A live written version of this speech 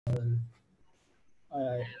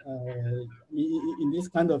in this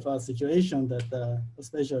kind of situation that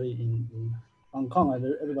especially in Hong Kong,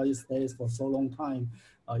 everybody stays for so long time.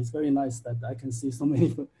 It's very nice that I can see so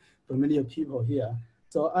many familiar people here.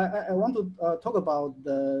 So I want to talk about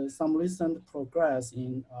some recent progress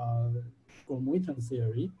in Gromov Witten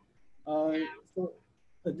theory. So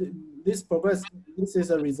this progress, this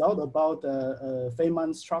is a result about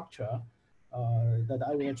Feynman structure that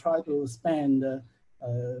I will try to spend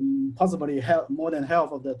possibly more than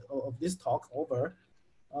half of this talk over.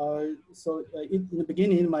 In the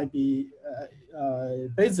beginning, it might be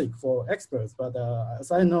basic for experts, but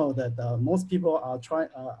as I know that most people are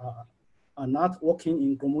not working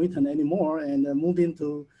in Gromov Witten anymore and moving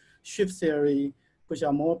to shift theory, which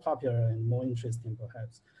are more popular and more interesting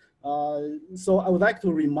perhaps. So I would like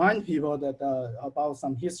to remind people that about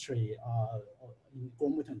some history in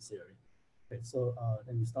Gromov Witten theory. Okay, so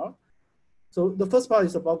let me start. So the first part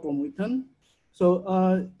is about Gromov Witten. So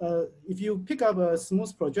if you pick up a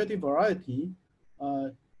smooth projective variety,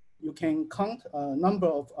 you can count a number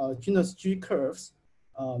of genus G curves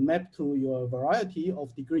mapped to your variety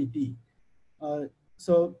of degree D.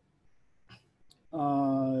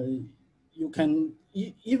 You can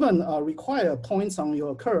even require points on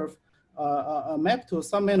your curve mapped to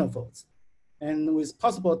some manifolds and with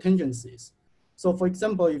possible tangencies. So for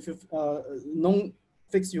example, if you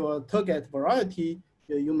non-fix your target variety,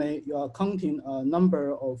 you are counting a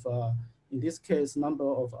number of, in this case, number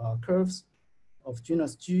of curves of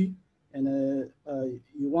genus G, and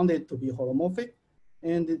you want it to be holomorphic.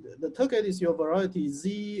 And the target is your variety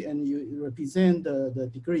Z, and you represent the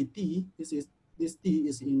degree D. This D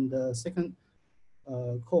is in the second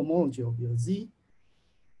cohomology of your Z.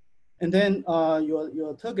 And then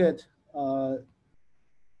your target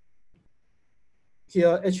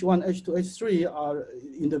here, H1, H2, H3 are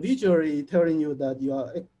individually telling you that you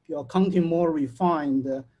are counting more refined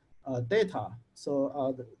data.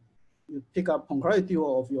 So you pick up Poincare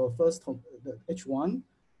duo of your first H1,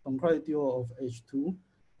 Poincare duo of H2,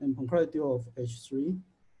 and Poincare duo of H3.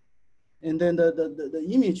 And then the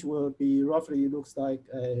image will be roughly looks like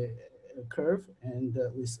a curve, and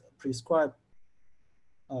with prescribed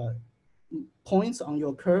points on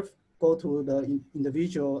your curve go to the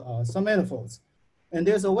individual submanifolds. And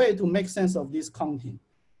there's a way to make sense of this counting.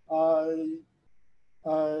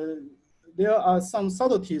 There are some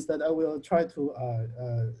subtleties that I will try to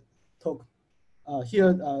talk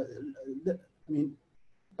here.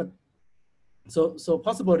 So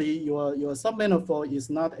possibly your submanifold is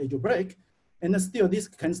not algebraic, and still this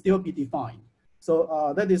can still be defined.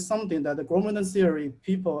 So that is something that the Gromov Witten theory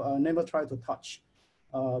people never try to touch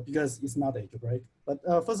because it's not algebraic. But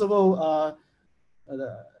first of all,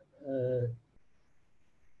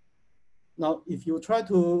 now, if you try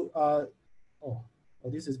to,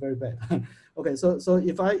 this is very bad. Okay, so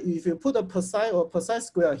if you put a precise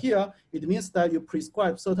square here, it means that you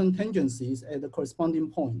prescribe certain tangencies at the corresponding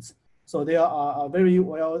points. So there are very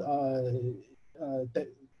well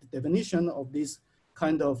definition of this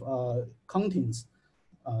kind of countings.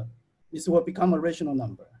 This will become a rational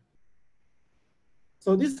number.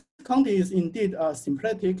 So this counting is indeed a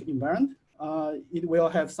symplectic invariant. It will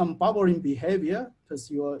have some bubbling behavior because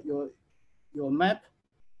your map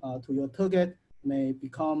to your target may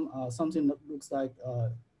become something that looks like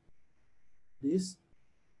this,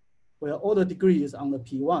 where all the degrees on the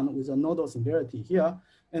P1 with a nodal singularity here,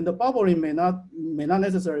 and the bubbling may not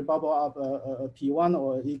necessarily bubble up a P1,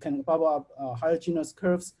 or it can bubble up higher genus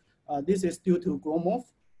curves. This is due to Gromov,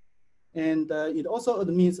 and it also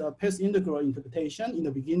admits a path integral interpretation in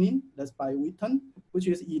the beginning. That's by Witten, which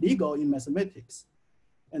is illegal in mathematics,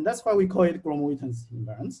 and that's why we call it Gromov Witten's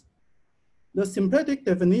invariance. The symplectic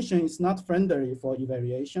definition is not friendly for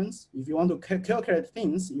evaluations. If you want to calculate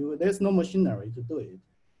things, there's no machinery to do it.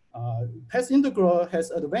 Path integral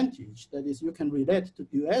has advantage, that is you can relate to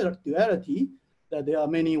duality, that there are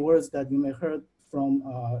many words that you may heard from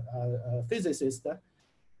physicists,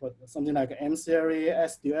 but something like M theory,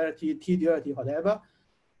 S duality, T duality, whatever.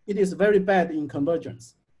 It is very bad in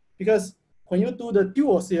convergence because when you do the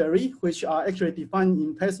dual theory, which are actually defined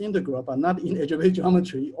in path integral, but not in algebraic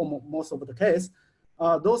geometry, most of the case,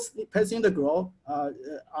 those path integral are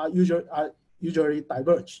usually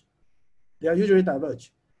diverge. They are usually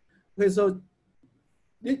diverge. Okay, so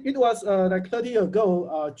it was like 30 years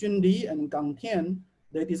ago, Jun Li and Gang Tian,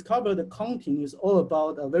 they discovered the counting is all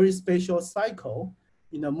about a very spatial cycle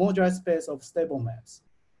in a moduli space of stable maps.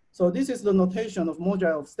 So this is the notation of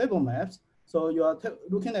moduli of stable maps. So you are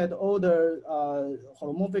looking at all the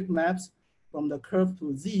holomorphic maps from the curve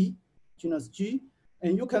to Z, genus G,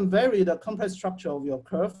 and you can vary the complex structure of your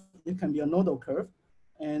curve. It can be a nodal curve,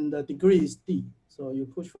 and the degree is D. So you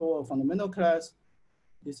push forward fundamental class.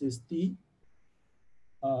 This is D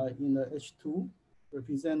in the H2,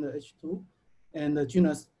 represent the H2. And the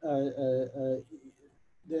genus,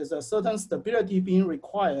 there's a certain stability being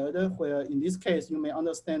required where in this case, you may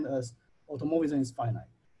understand as automorphism is finite.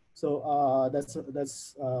 So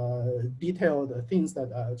that's detailed things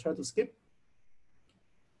that I try to skip.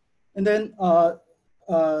 And then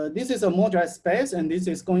this is a moduli space, and this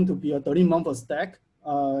is going to be a 13-month stack,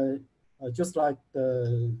 just like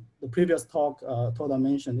the previous talk I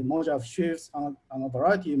mentioned. The moduli of shifts on a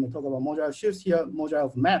variety. We talk about moduli of shifts here, moduli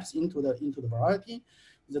of maps into the variety.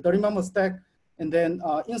 It's a 13-month stack, and then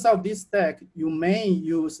inside of this stack, you may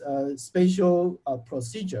use a spatial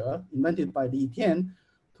procedure invented by Li Tian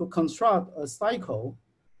to construct a cycle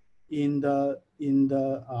in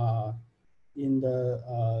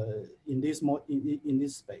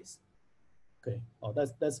this space. Okay. Oh,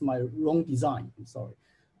 that's my wrong design. I'm sorry.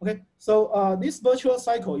 Okay. So this virtual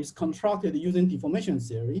cycle is constructed using deformation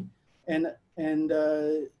theory, and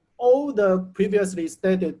all the previously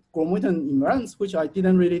stated Gromov Witten invariants, which I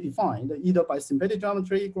didn't really define, either by symplectic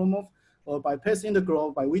geometry, Gromov, or by path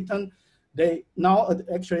integral by Witten, they now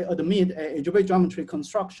actually admit a algebraic geometry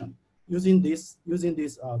construction using this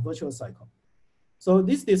virtual cycle. So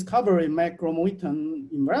this discovery makes Gromov Witten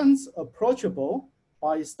invariants approachable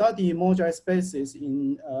by studying moduli spaces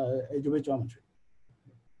in algebraic geometry.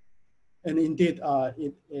 And indeed,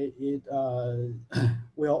 it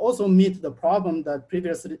will also meet the problem that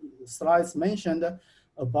previous slides mentioned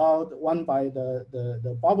about one by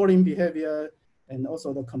the bubbling behavior and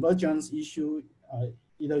also the convergence issue.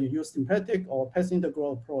 Either you use symplectic or path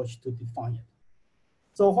integral approach to define it.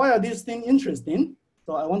 So why are these things interesting?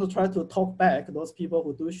 So I want to try to talk back those people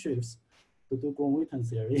who do shifts to do Gromov Witten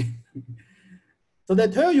theory. So they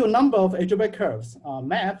tell you a number of algebraic curves,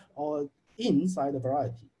 map or inside the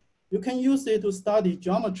variety. You can use it to study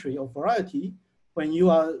geometry of variety when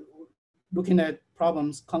you are looking at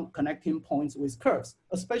problems connecting points with curves,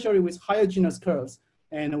 especially with higher genus curves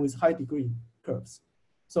and with high degree curves.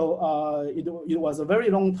 So it was a very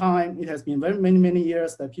long time. It has been many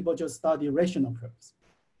years that people just study rational curves.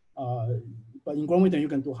 But in Gromov Witten, you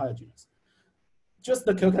can do higher genus. Just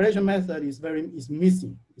the calculation method is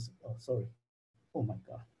missing. Oh, sorry. Oh my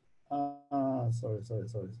God. Sorry.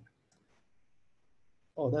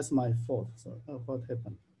 Oh, that's my fault. Sorry. Oh, what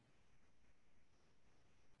happened?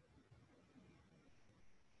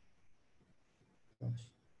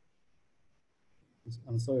 Gosh.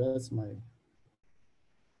 I'm sorry. That's my.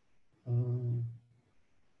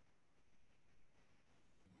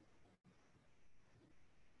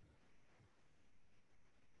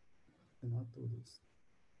 Cannot do this.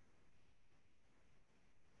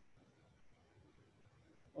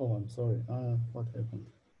 Oh, I'm sorry. What happened?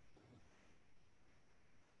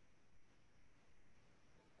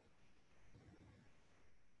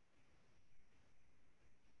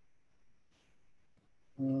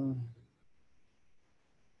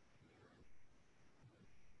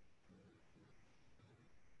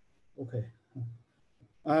 Okay.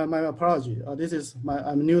 My apology.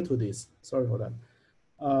 I'm new to this. Sorry for that.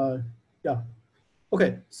 Yeah.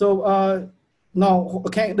 Okay. So now,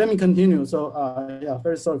 okay, let me continue. So yeah,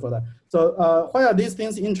 very sorry for that. So why are these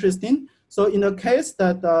things interesting? So in the case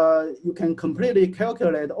that you can completely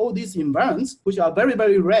calculate all these invariants, which are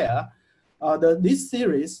very rare, this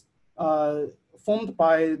series formed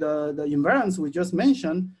by the invariants we just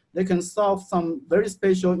mentioned, they can solve some very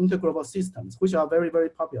special integrable systems, which are very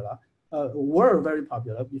popular, were very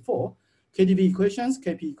popular before, KdV equations,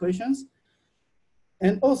 KP equations.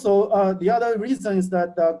 And also the other reason is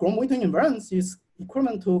that Gromov Witten invariance is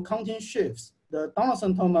equivalent to counting shifts. The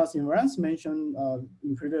Donaldson-Thomas invariance mentioned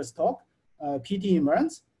in previous talk, PT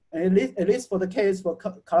invariance, and at least for the case for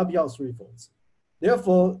Calabi-Yau threefolds.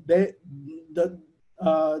 Therefore,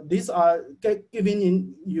 these are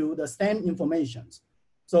giving you the same informations.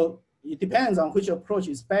 So it depends on which approach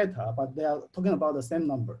is better, but they are talking about the same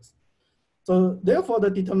numbers. So therefore, the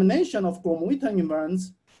determination of Gromov Witten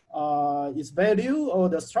invariance, its value or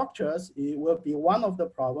the structures, it will be one of the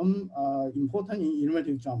problem important in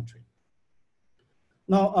invariant geometry.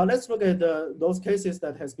 Now let's look at those cases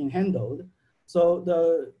that has been handled. So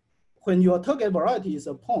when your target variety is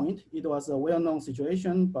a point, it was a well-known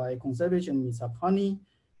situation by conservation in Misakani.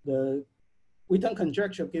 The Witten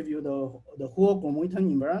conjecture give you the whole Gromov Witten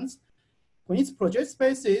invariance. When it's project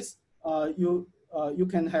spaces, you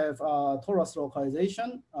can have torus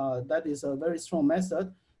localization. That is a very strong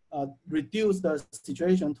method. Reduce the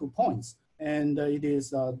situation to points. And it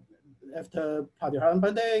is after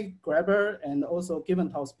Padihar-Bade, Graeber, and also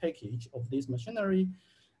Giventhal's package of this machinery.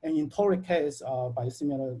 and in toric case by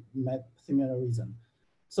similar reason.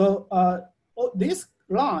 So this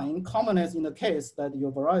line culminates in the case that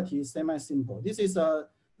your variety is semi-simple. This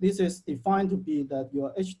is defined to be that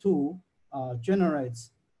your H2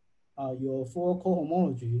 generates your full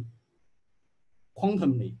cohomology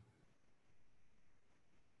quantumly.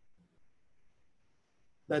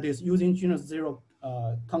 That is, using genus zero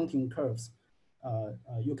counting curves,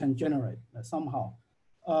 you can generate somehow.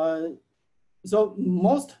 So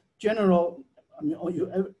most general, I mean,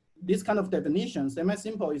 this kind of definition,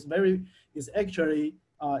 semi-simple is actually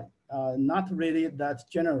not really that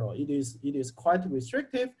general. It is quite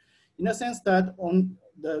restrictive in the sense that on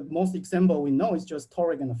the most example we know is just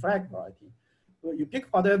toric and flag variety. You pick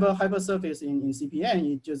whatever hypersurface in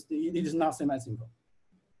CPN, it is not semi-simple.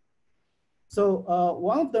 So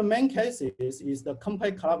one of the main cases is the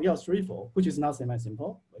compact Calabi-Yau threefold, which is not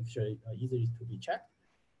semi-simple, actually easy to be checked.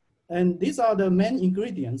 And these are the main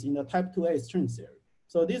ingredients in the type 2A string theory.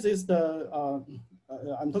 So this is the,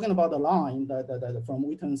 I'm talking about the line that from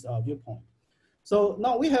Witten's viewpoint. So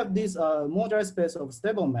now we have this moduli space of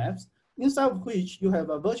stable maps, inside of which you have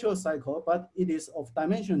a virtual cycle, but it is of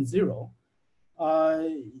dimension 0.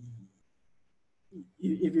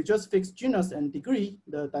 If you just fix genus and degree,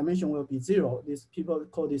 the dimension will be 0. These people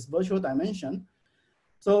call this virtual dimension.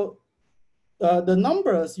 So the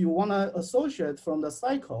numbers you want to associate from the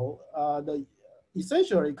cycle,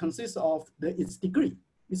 essentially consists of its degree.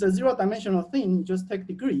 It's a zero-dimensional thing. You just take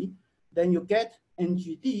degree, then you get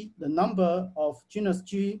NGD, the number of genus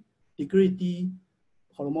G, degree D,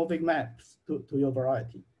 holomorphic maps to your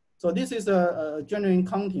variety. So this is a genuine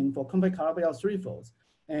counting for compact Calabi-Yau threefolds.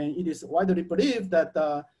 And it is widely believed that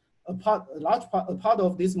a part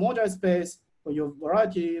of this moduli space for your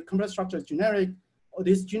variety complex structure generic, or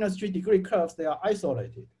these genus G degree curves, they are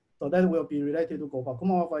isolated. So that will be related to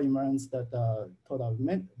Gromov invariants that Toda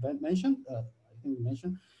mentioned, I think we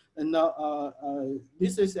mentioned. And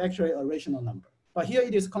this is actually a rational number. But here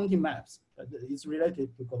it is counting maps. It's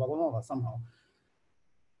related to Gromov somehow.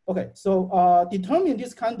 Okay, so determining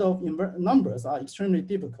this kind of numbers are extremely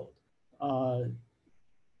difficult.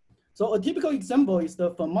 So a typical example is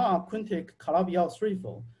the Fermat quintic Calabi-Yau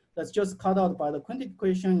threefold that's just cut out by the quintic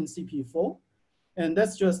equation in CP4. And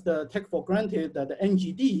that's just take for granted that the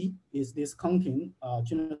NGD is this counting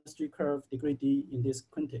genus G curve degree D in this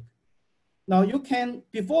quintic. Now you can,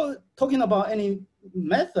 before talking about any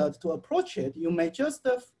method to approach it, you may just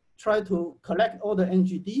try to collect all the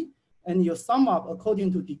NGD and you sum up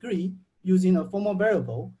according to degree using a formal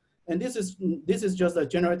variable. And this is just a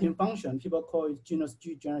generating function. People call it genus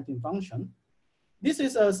G generating function. This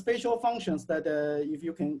is a spatial functions that if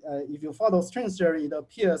you follow string theory, it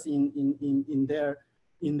appears in their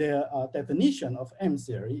definition of M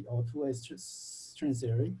theory or 2A string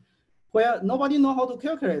theory, where nobody know how to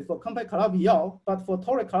calculate for compact Calabi-Yau, but for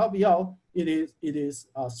toric Calabi-Yau, it is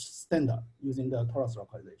standard using the torus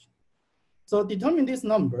localization. So determine these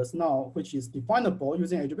numbers now, which is definable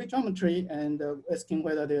using algebraic geometry and asking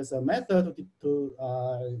whether there's a method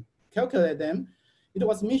to calculate them. It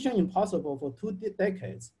was mission impossible for 2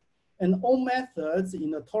 decades. And all methods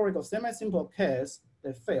in the toric of semi-simple case,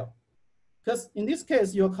 they fail. Because in this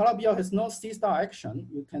case, your Calabi-Yau has no C-star action.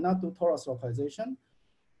 You cannot do torus localization.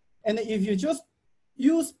 And if you just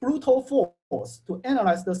use brutal force to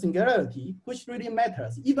analyze the singularity, which really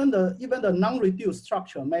matters, even the non-reduced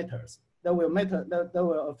structure matters. That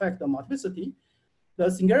will affect the multiplicity.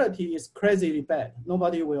 The singularity is crazily bad.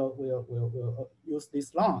 Nobody will use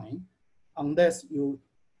this line unless you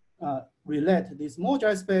relate this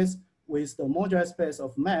moduli space with the moduli space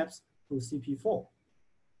of maps to CP4,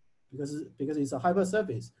 because it's a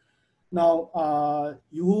hypersurface. Now,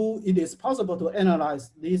 it is possible to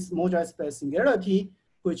analyze this moduli space singularity,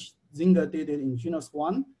 which Zinger did it in genus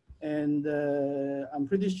 1. And I'm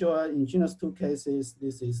pretty sure in genus 2 cases,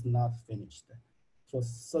 this is not finished for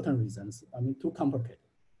certain reasons. I mean, too complicated.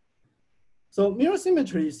 So mirror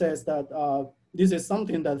symmetry says that this is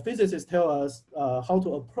something that physicists tell us how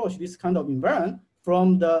to approach this kind of invariant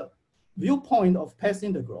from the viewpoint of path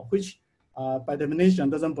integral, which by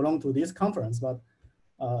definition doesn't belong to this conference, but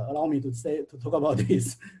allow me to talk about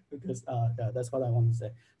this because that's what I want to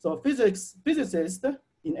say. So physicists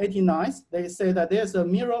in 89, they say that there's a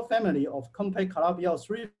mirror family of compact Calabi-Yau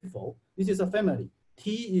threefold. This is a family.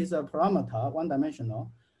 T is a parameter,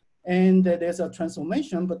 one-dimensional. And there's a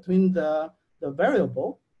transformation between the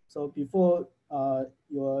variable. So before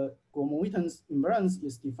your Gromov Witten's invariance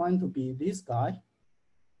is defined to be this guy.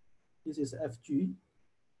 This is FG.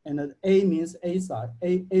 And A means A side.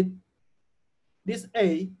 This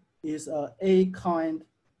A is a kind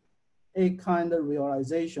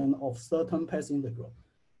realization of certain path integral.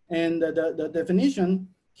 And the definition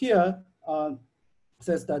here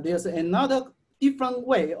says that there's another different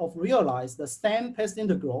way of realize the same path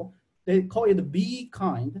integral. They call it B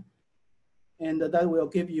kind, and that will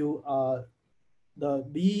give you the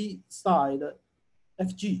B side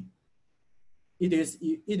FG. It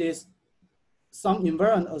is some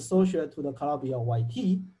invariant associated to the Calabi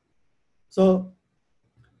YT. So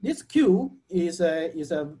this Q is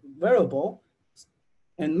a variable,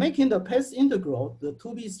 and making the path integral, the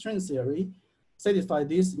 2B string theory, satisfy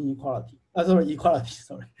this inequality. Equality,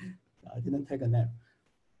 sorry. I didn't take a name.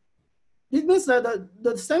 It means that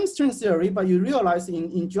the same string theory, but you realize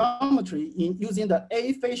in geometry using the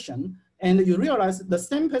A fashion, and you realize the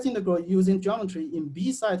same path integral using geometry in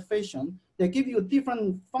B side fashion, they give you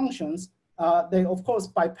different functions. They of course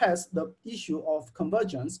bypass the issue of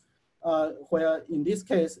convergence, where in this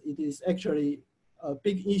case, it is actually a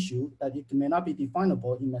big issue that it may not be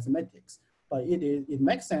definable in mathematics, but it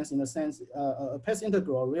makes sense in a sense, a path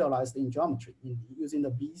integral realized in geometry using the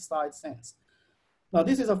B side sense. Now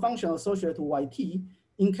this is a function associated to YT.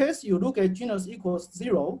 In case you look at genus equals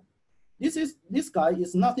 0, this guy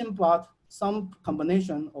is nothing but some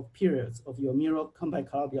combination of periods of your mirror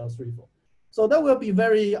compact Calabi-Yau threefold. So that will be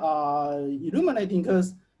very illuminating,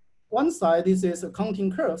 because one side, this is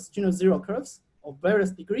counting curves, genus 0 curves of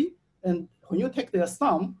various degree. And when you take their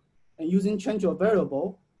sum and using change of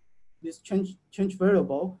variable, this change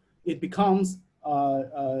variable, it becomes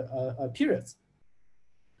periods.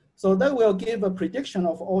 So that will give a prediction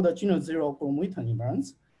of all the genus 0 Gromov Witten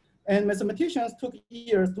invariants. And mathematicians took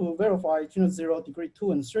years to verify genus 0 degree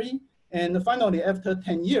 2 and 3. And finally, after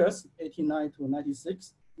 10 years, 89 to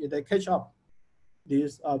 96, they catch up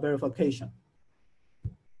this verification.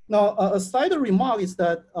 Now, a side remark is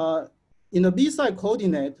that in the B side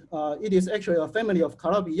coordinate, it is actually a family of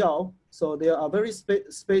Calabi-Yau. So there are very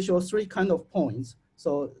special 3 kind of points.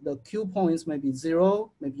 So the Q points may be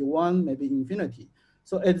 0, maybe 1, maybe infinity.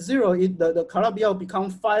 So at 0, the Calabi-Yau become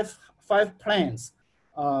five planes.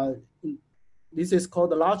 This is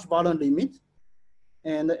called the large volume limit.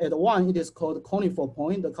 And at 1, it is called conical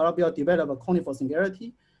point. The Calabi-Yau develop a conical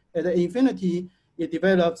singularity. At infinity, it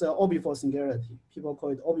develops an orbifold singularity. People call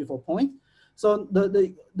it orbifold point. So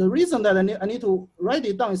the reason that I need to write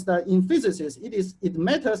it down is that in physicists, it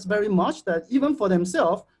matters very much that even for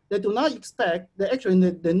themselves, they do not expect,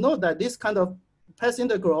 they know that this kind of path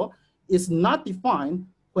integral is not defined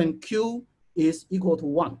when Q is equal to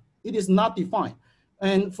 1. It is not defined.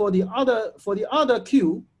 And for the other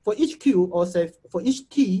Q, for each Q, or say for each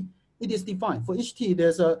T, it is defined. For each T,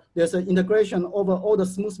 there's an integration over all the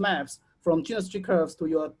smooth maps from genus tree curves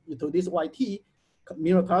to this YT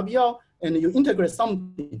mirror Calabi-Yau, and you integrate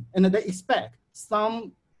something, and they expect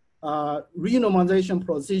some renormalization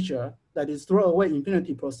procedure that is throw away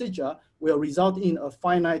infinity procedure will result in a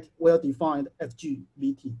finite, well-defined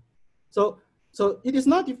FG-VT. So it is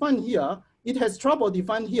not defined here. It has trouble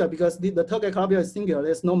defined here because the target Calabi-Yau is singular.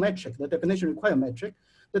 There's no metric. The definition requires metric.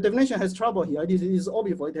 The definition has trouble here. It is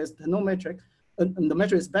orbifold. It has no metric, and the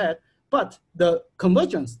metric is bad. But the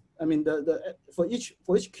convergence, I mean, for each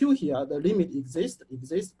Q here, the limit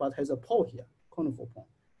exists, but has a pole here, conical point.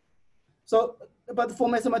 So, but for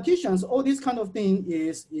mathematicians, all this kind of thing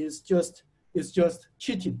is just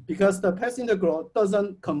cheating, because the path integral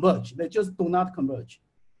doesn't converge. They just do not converge.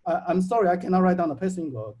 I'm sorry, I cannot write down the path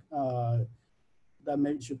integral.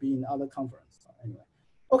 That should be in other conference. Anyway,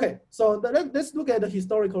 okay. So let's look at the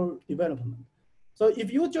historical development. So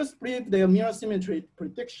if you just believe the mirror symmetry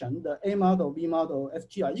prediction, the A model, B model,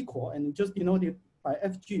 FG are equal, and just denote it by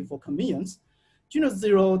FG for convenience, genus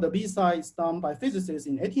 0, the B side is done by physicists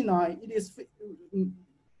in 89.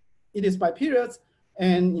 It is by periods,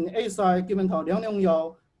 and in A side, given to Huai-Liang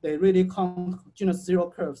Yau, they really count genus 0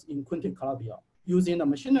 curves in quintic Calabi-Yau using the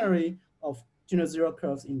machinery of genus 0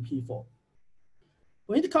 curves in P4.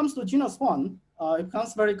 When it comes to genus 1, it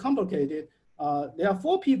becomes very complicated. There are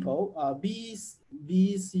 4 people,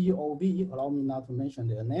 BCOV, allow me not to mention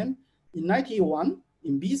their name. In 91,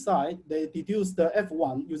 in B side, they deduced the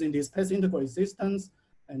F1 using this path integral existence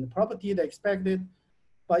and the property they expected.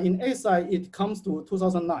 But in A side, it comes to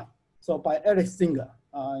 2009. So by Alex Singer.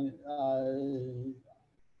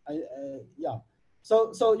 Yeah.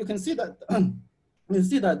 So you can see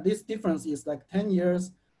that this difference is like 10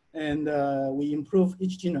 years, and we improve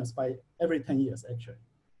each genus by every 10 years actually,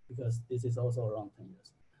 because this is also around 10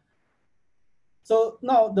 years. So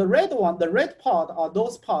now the red part are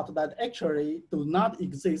those parts that actually do not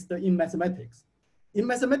exist in mathematics. In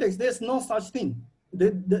mathematics, there's no such thing.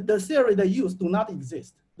 The theory they use do not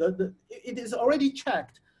exist. It is already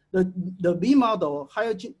checked. The B model,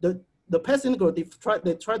 the path integral,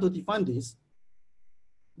 they try to define this.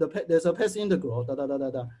 there's a path integral,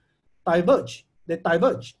 diverge. They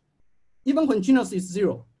diverge, even when genus is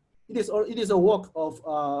 0. It is a work of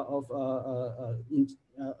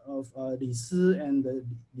Li Si and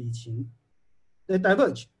Li Qin. They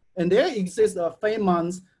diverge, and there exists a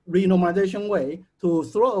Feynman's renormalization way to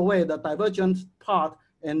throw away the divergent part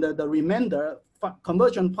and the remainder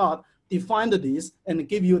convergent part, define this and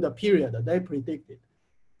give you the period they predicted.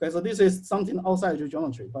 Okay, so this is something outside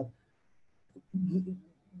geometry, but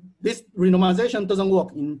this renormalization doesn't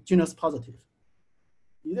work in genus positive.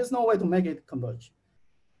 There's no way to make it converge.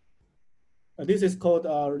 This is called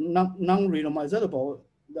non-renormalizable.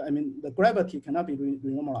 I mean, the gravity cannot be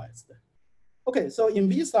renormalized. Okay, so in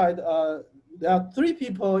V side, there are 3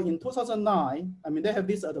 people in 2009. I mean, they have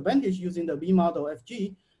this advantage using the V model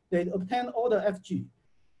FG. They obtain all the FG.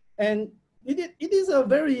 And it is a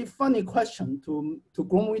very funny question to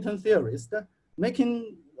Gromov Witten theorists,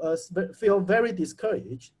 making us feel very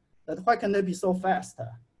discouraged that why can they be so fast?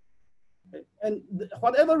 And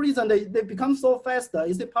whatever reason they become so fast,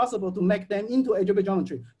 is it possible to make them into algebraic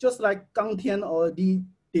geometry, just like Gang Tian or Li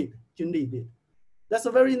did, Jun Li did? That's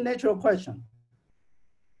a very natural question.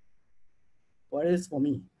 Well, it is for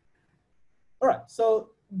me. All right,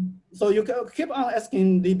 so you can keep on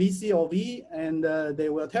asking the BCOV, and they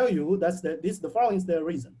will tell you that's the following is the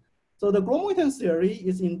reason. So the Gromov Witten theory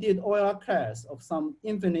is indeed OLR class of some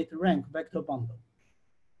infinite rank vector bundle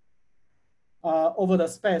over the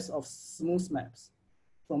space of smooth maps.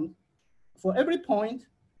 For every point,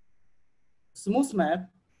 smooth map,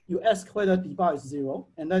 you ask whether d bar is 0,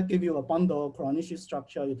 and that gives you a bundle Cronishii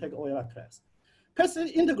structure. You take OLR class.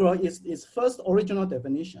 Passive integral is its first original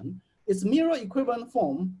definition. Its mirror equivalent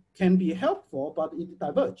form can be helpful, but it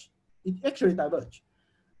diverges. It actually diverges.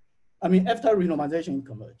 I mean, after renormalization, it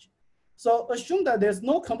converges. So assume that there's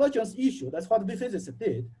no convergence issue. That's what the physicists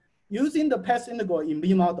did. Using the path integral in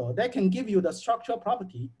V model, that can give you the structural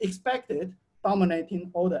property expected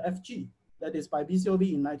dominating all the FG. That is by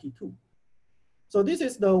BCOV in 92. So this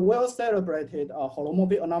is the well-celebrated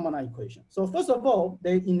holomorphic anomaly equation. So first of all,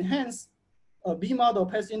 they enhance a V model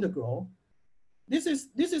path integral. This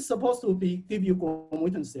is supposed to give you Gromov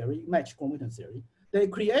Witten theory, match Gromov Witten theory. They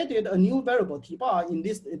created a new variable t bar in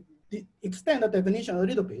this, extend the definition a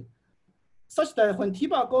little bit, such that when t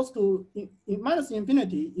bar goes to minus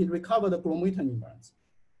infinity, it recovers the Gromov Witten invariance.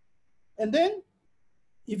 And then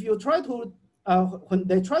if you try to, when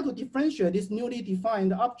they try to differentiate this newly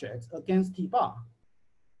defined object against t bar,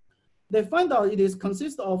 they find out it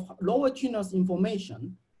consists of lower genus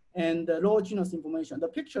information and lower genus information. The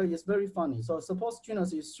picture is very funny. So suppose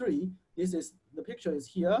genus is 3. The picture is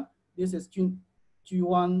here. This is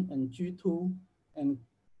G1 and G2, and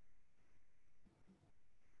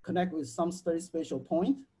connect with some very special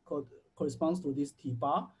point corresponds to this T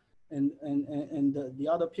bar. And the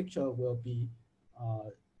other picture will be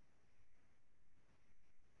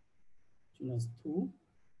genus 2,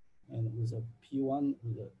 and with a P1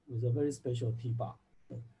 with a very special T bar.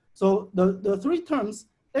 So the 3 terms,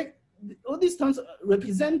 all these terms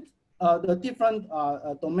represent the different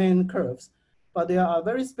domain curves, but there are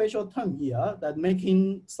very special term here that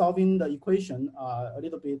making solving the equation a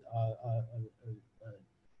little bit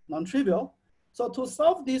non-trivial. So to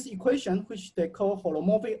solve this equation, which they call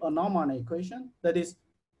holomorphic anomaly equation, that is,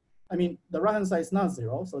 I mean, the right-hand side is not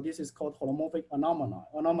 0, so this is called holomorphic anomaly.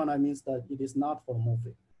 Anomaly means that it is not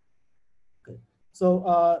holomorphic. Okay,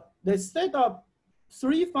 so they set up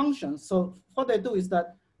 3 functions. So what they do is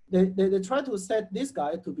that they try to set this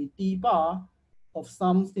guy to be d bar of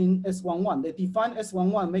something S11. They define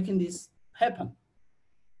S11, making this happen.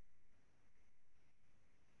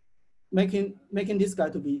 Making this guy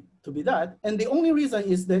to be that. And the only reason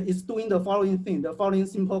is that it's doing the following thing, the following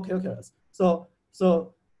simple calculus. So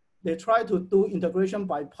they try to do integration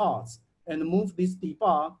by parts and move this d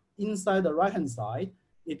bar inside the right-hand side.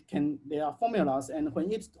 There are formulas, and when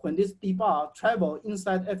this d bar travel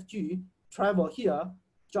inside FG, travel here,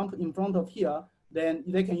 jump in front of here, then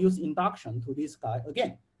they can use induction to this guy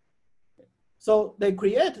again. So they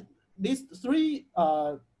create these 3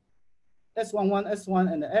 S11,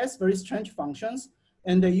 S1, and S very strange functions,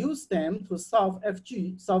 and they use them to solve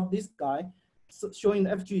FG, solve this guy, showing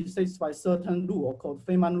FG satisfies certain rule called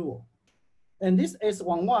Feynman rule. And this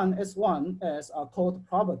S11, S1, S are called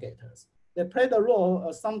propagators. They play the role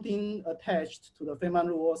of something attached to the Feynman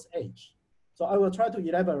rule's edge. So I will try to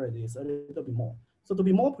elaborate this a little bit more. So to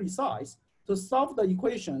be more precise, to solve the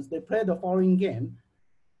equations, they play the following game.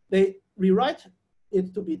 They rewrite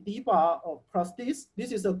it to be d bar of plus this.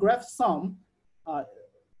 This is a graph sum.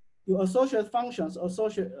 You associate functions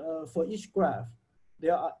for each graph.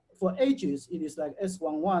 There are, for edges, it is like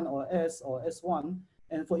S11 or S or S1.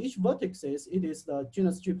 And for each vertices, it is the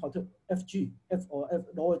genus G FG, F or F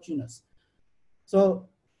lower genus. So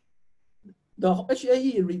the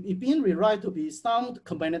HAE is being rewrite to be some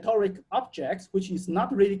combinatoric objects, which is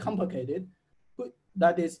not really complicated,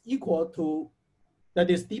 that is equal to,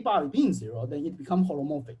 that is d bar being 0, then it becomes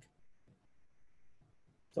holomorphic.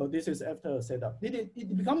 So this is after setup.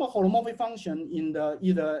 It becomes a holomorphic function in the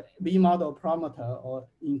either V model parameter or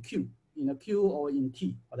in Q or in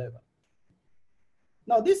T, whatever.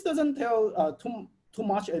 Now this doesn't tell too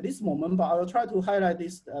much at this moment, but I will try to highlight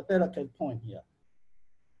this delicate point here.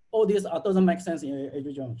 All this doesn't make sense in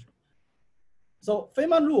algebraic geometry. So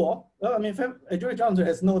Feynman rule, well, I mean, algebraic geometry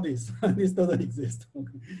has no this. This doesn't exist.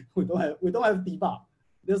 We don't have d bar.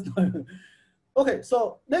 There's no. Okay,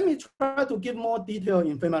 so let me try to give more detail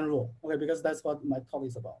in Feynman rule, okay, because that's what my talk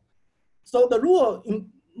is about. So the rule in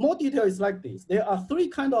more detail is like this. There are three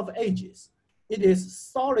kinds of edges. It is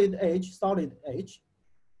solid edge,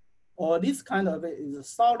 or this kind of is a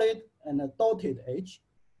solid and a dotted edge,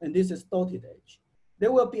 and this is dotted edge. They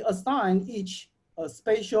will be assigned each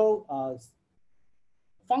spatial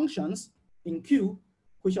functions in Q,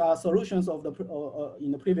 which are solutions of the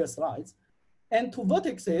in the previous slides, and to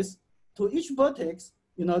vertices. To each vertex,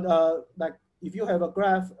 you know, like if you have a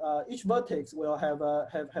graph, each vertex will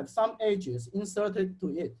have some edges inserted to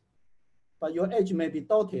it, but your edge may be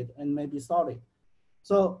dotted and may be solid.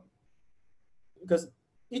 So, because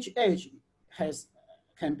each edge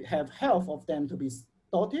can have half of them to be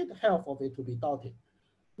dotted, half of it to be dotted.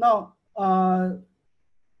 Now,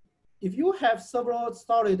 if you have several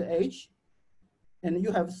solid edge and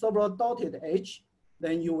you have several dotted edge,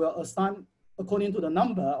 then you will assign, according to the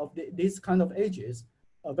number of these kind of edges,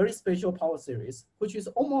 a very spatial power series, which is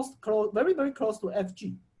almost close, very, very close to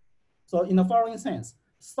FG. So in the following sense,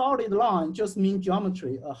 solid line just means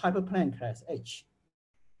geometry, a hyperplane class H.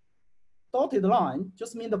 Dotted line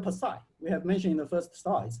just means the psi. We have mentioned in the first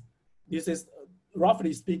slides. This is,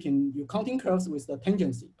 roughly speaking, you counting curves with the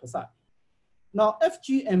tangency, psi. Now,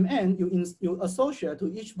 FGMN, you associate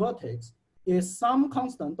to each vertex is some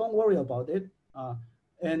constant, don't worry about it.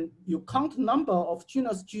 And you count number of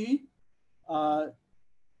genus G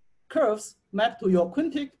curves mapped to your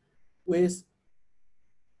quintic with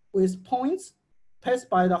points passed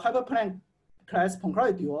by the hyperplane class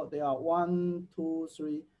Poincare dual. There are 1, 2,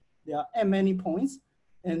 3, there are n many points.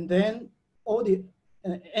 And then all the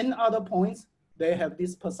n other points, they have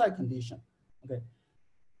this psi condition, okay?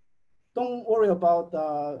 Don't worry about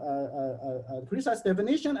the precise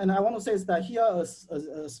definition. And I want to say is that here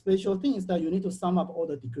a special thing is that you need to sum up all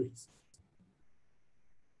the degrees.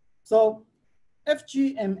 So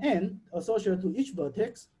FGMN associated to each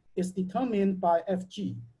vertex is determined by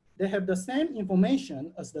FG. They have the same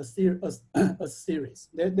information as the series.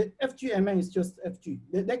 The FGMN is just FG.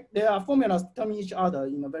 There are formulas determine each other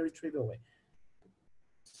in a very trivial way.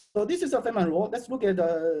 So this is a Feynman rule. Let's look at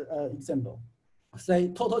the example. Say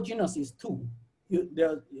total genus is 2.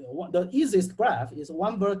 The easiest graph is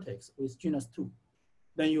one vertex with genus 2.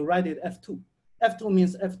 Then you write it F2. F2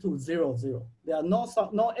 means F2, 0, 0. There are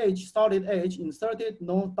no edge, solid edge inserted,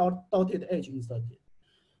 no dotted edge inserted.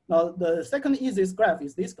 Now the second easiest graph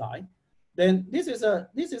is this guy. Then this is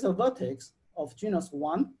a vertex of genus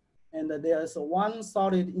 1, and there's one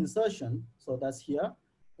solid insertion. So that's here.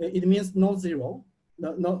 It means no 0,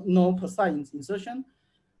 no psi insertion.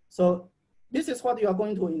 So this is what you are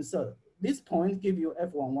going to insert. This point give you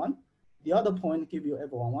F11, the other point give you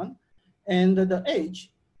F11, and the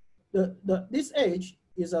edge, this edge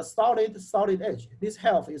is a solid edge. This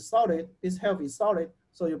half is solid, this half is solid,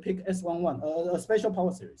 so you pick S11, a spatial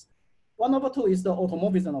power series. 1/2 is the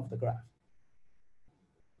automorphism of the graph.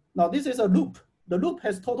 Now this is a loop. The loop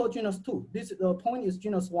has total genus 2. The point is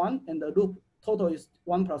genus 1, and the loop total is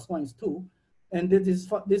 1 + 1 is 2. And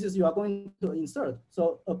this is you are going to insert.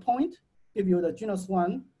 So a point give you the genus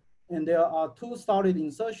 1, and there are 2 solid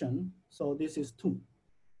insertions, so this is 2.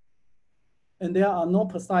 And there are no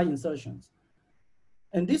psi insertions.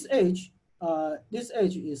 And this edge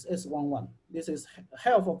is S11. This is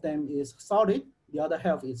half of them is solid, the other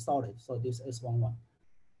half is solid, so this S11.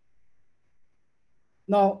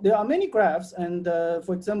 Now there are many graphs, and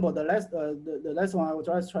for example, the last one I will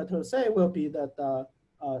just try to say will be that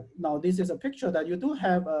now this is a picture that you do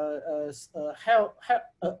have a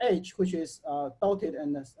edge which is dotted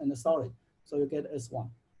and solid, so you get S1.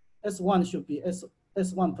 S1 should be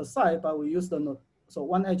S1 psi, but we use the note. So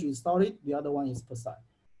one edge is solid, the other one is psi,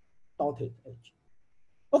 dotted edge.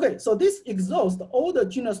 Okay, so this exhausts all the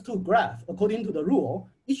genus 2 graph according to the rule.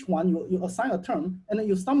 Each one you assign a term and then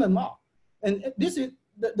you sum them up. And this is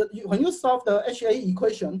when you solve the HAE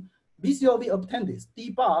equation, BCOV obtain this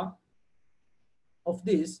d bar of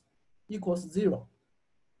this equals 0.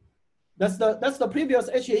 That's the previous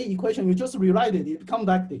HKUST equation. You just rewrite it. It becomes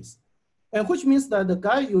like this, and which means that the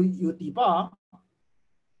guy you debar,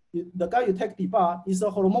 the guy you take debar is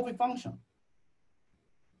a holomorphic function.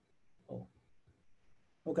 Oh,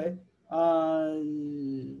 okay.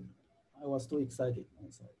 I was too excited.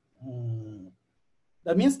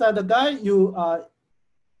 That means that the guy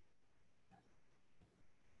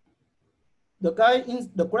the guy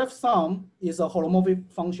in the graph sum is a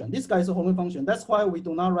holomorphic function. This guy is a holomorphic function. That's why we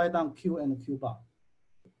do not write down Q and Q bar.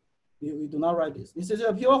 We do not write this. This is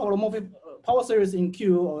a pure holomorphic power series in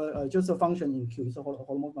Q, or just a function in Q. It's a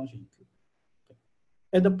holomorphic function in Q. Okay.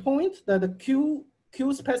 At the point that the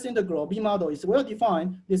Q's path integral B model is well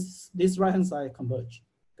defined, this right-hand side converge.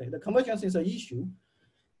 Okay, the convergence is an issue.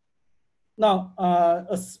 Now,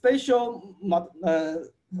 a special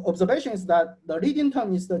observation is that the leading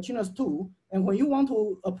term is the genus 2, and when you want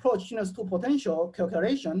to approach genus 2 potential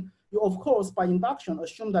calculation, you of course by induction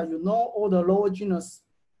assume that you know all the lower genus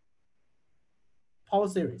power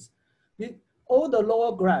series. All the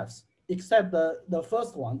lower graphs except the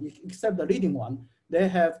first one, except the leading one, they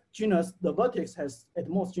have genus, the vertex has at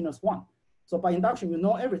most genus 1. So by induction, you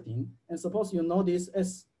know everything. And suppose you know these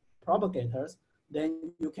as propagators,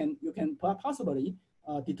 then you can possibly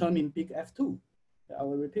determine big F2. I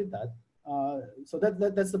will repeat that. So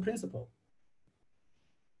that's the principle.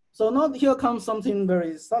 So now here comes something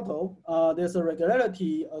very subtle. There's a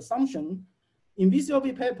regularity assumption. In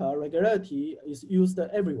BCOV paper, regularity is used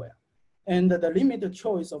everywhere, and the limited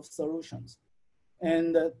choice of solutions.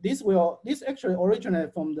 And this actually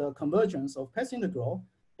originated from the convergence of path integral,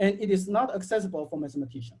 and it is not accessible for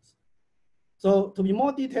mathematicians. So to be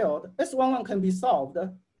more detailed, S11 can be solved.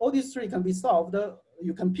 All these three can be solved.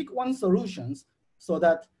 You can pick one solutions so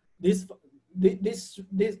that this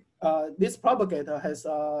propagator has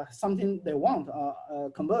something they want,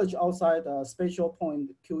 converge outside a spatial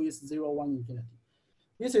point Q is 0, 1, infinity.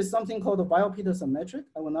 This is something called the Weil-Petersen metric.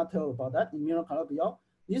 I will not tell you about that in Miller-Calabi-Yau.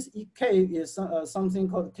 This K is something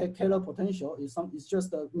called Kähler potential. It's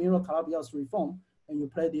just the Miller-Calabi-Yau's reform, and you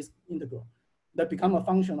play this integral that become a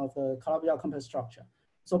function of the Calabi-Yau compact structure.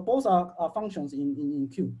 So both are functions in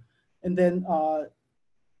Q. And then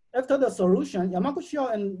after the solution, Yamaguchi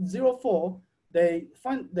and 04, they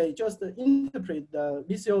just interpret the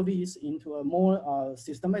BCOVs into a more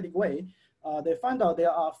systematic way. They find out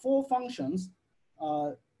there are 4 functions.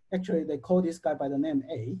 Actually, they call this guy by the name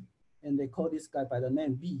A, and they call this guy by the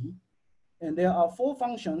name B. And there are 4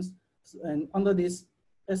 functions, and under this,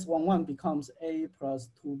 S11 becomes A plus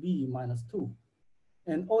 2B minus 2.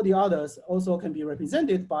 And all the others also can be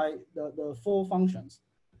represented by the 4 functions.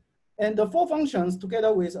 And the 4 functions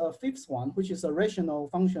together with a 5th one, which is a rational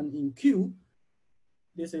function in Q,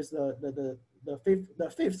 this is the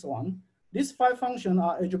 5th one. These 5 functions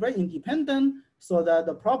are algebraic independent so that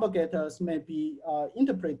the propagators may be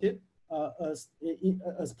interpreted as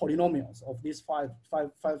polynomials of these five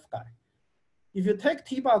guys. If you take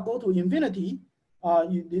T bar go to infinity,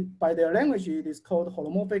 by their language, it is called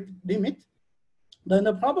holomorphic limit. Then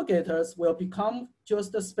the propagators will become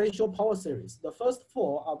just a spatial power series. The first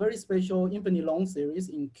 4 are very spatial infinitely long series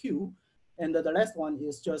in Q, and the last one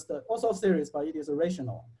is just also series, but it is a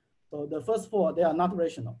rational. So the first 4, they are not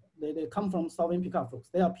rational. They come from solving Picard flux.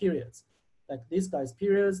 They are periods, like this guy's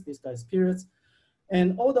periods, this guy's periods.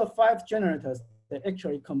 And all the 5 generators, they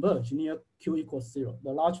actually converge near Q equals 0,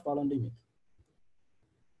 the large volume limit.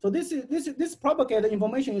 So this propagator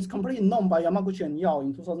information is completely known by Yamaguchi and Yau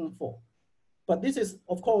in 2004. But this is,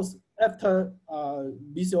 of course, after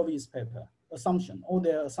BCOV's paper assumption, all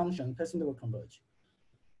their assumptions, path integral converge.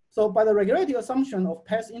 So by the regularity assumption of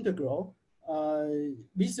path integral,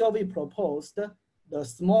 BCOV proposed the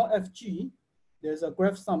small fg, there's a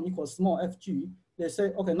graph sum equals small fg. They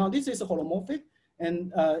say, okay, now this is holomorphic,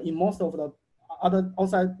 and in most of the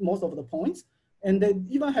outside most of the points, and they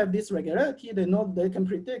even have this regularity. They know they can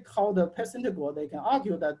predict how the path integral. They can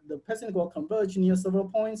argue that the path integral converge near several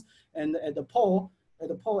points, and at the pole at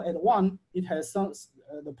 1, it has some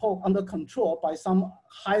the pole under control by some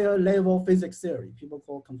higher level physics theory, people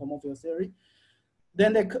call conformal field theory.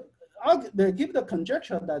 Then they give the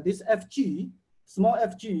conjecture that this fg, small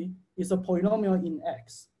fg, is a polynomial in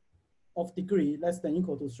X of degree less than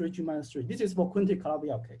equal to 3g minus 3. This is for quintic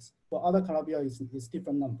Calabi-Yau case. For other Calabi-Yau is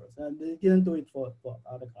different numbers, and they didn't do it for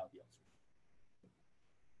other Calabi-Yau.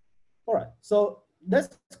 All right, so let's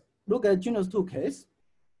look at genus 2 case.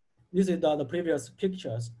 This is the previous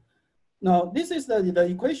pictures. Now, this is the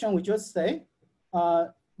equation we just say.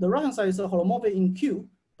 The right-hand side is a holomorphic in Q,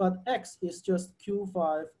 but X is just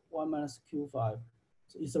Q5, 1 minus Q5.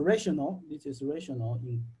 So it's a rational. This is rational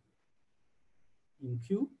in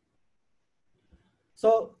Q.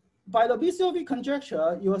 So by the BCOV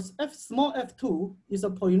conjecture, your small f2 is a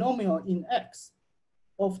polynomial in X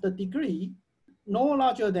of the degree no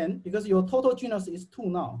larger than, because your total genus is 2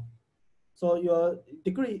 now. So your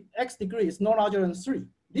degree, X degree is no larger than 3.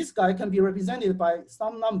 This guy can be represented by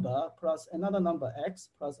some number plus another number X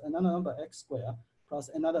plus another number X squared plus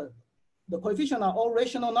another. The coefficients are all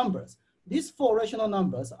rational numbers. These 4 rational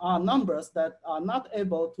numbers are numbers that are not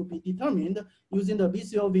able to be determined using the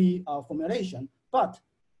BCOV formulation. But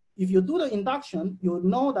if you do the induction, you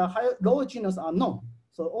know the lower genus are known.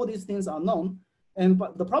 So all these things are known. And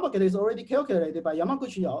the propagator is already calculated by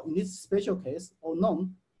Yamaguchi-Yao in this special case, or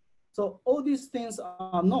known. So all these things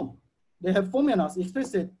are known. They have formulas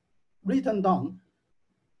explicitly written down.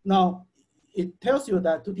 Now, it tells you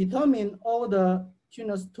that to determine all the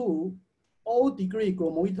genus 2, all degree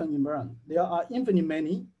Gromov Witten invariant, there are infinite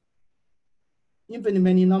many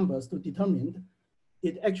numbers to determine.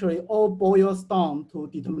 It actually all boils down to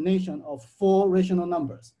determination of 4 rational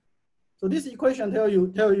numbers. So this equation tell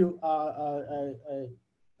you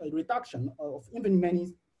a reduction of infinite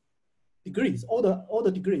many degrees, all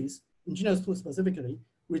the degrees in genus 2 specifically,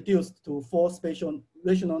 reduced to 4 spatial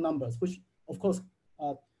rational numbers, which of course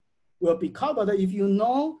will be covered if you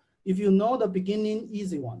know the beginning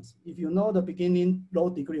easy ones, if you know the beginning low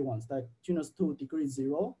degree ones, like genus 2 degree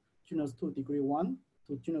 0, genus 2 degree 1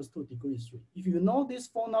 to genus 2 degree 3. If you know these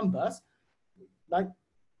 4 numbers, like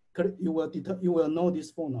you will know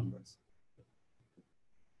these 4 numbers.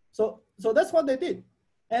 So that's what they did.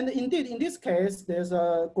 And indeed, in this case, there's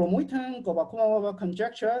a Gromov Witten Gobakumova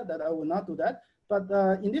conjecture that I will not do that. But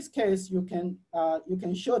in this case, you can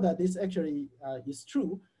show that this actually is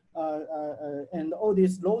true. And all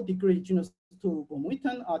these low degree genus 2 Gromov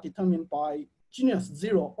Witten are determined by genus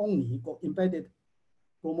 0 only embedded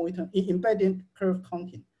Gromov Witten embedded curve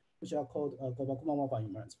counting, which are called Gobakumova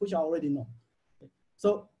invariants, which are already known.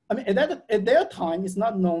 So I mean, at their time, it's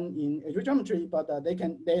not known in algebraic geometry, but they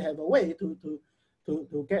have a way to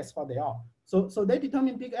guess what they are. So they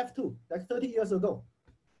determined big F2 like 30 years ago.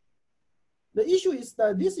 The issue is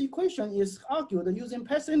that this equation is argued using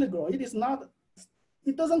path integral. It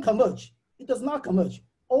doesn't converge. It does not converge.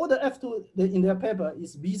 All the F2 in their paper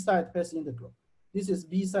is B-side path integral. This is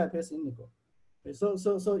B-side path integral. Okay, so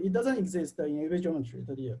it doesn't exist in algebraic geometry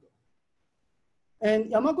 30 years ago.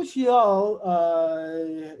 And Yamaguchi-Yao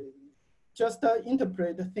just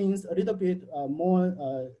interpret things a little bit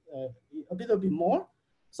more.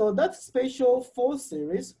 So that spatial 4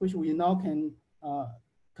 series, which we now can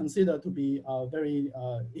consider to be very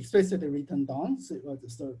explicitly written down,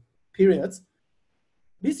 so periods.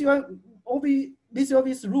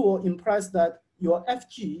 BCOV's rule implies that your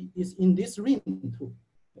FG is in this ring too.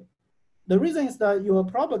 The reason is that your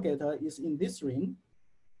propagator is in this ring.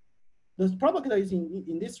 The propagator is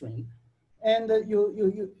in this ring, and the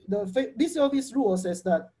BCOV's rule says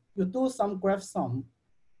that you do some graph sum,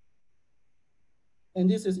 and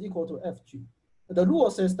this is equal to FG. The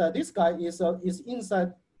rule says that this guy is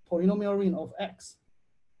inside polynomial ring of X.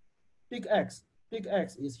 Big X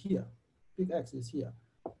is here. Big X is here.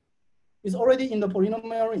 It's already in the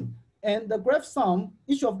polynomial ring, and the graph sum,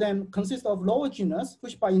 each of them consists of lower genus,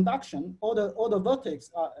 which by induction, all the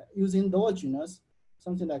vertex are using lower genus,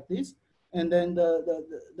 something like this. And then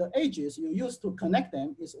the edges you use to connect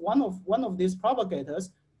them is one of these propagators,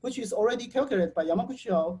 which is already calculated by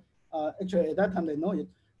Yamaguchi-Yao. Actually, at that time they know it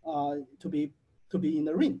to be in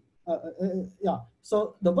the ring. Yeah.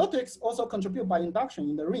 So the vertex also contribute by induction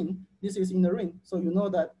in the ring. This is in the ring, so you know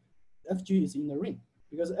that FG is in the ring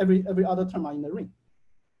because every other term are in the ring.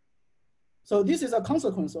 So this is a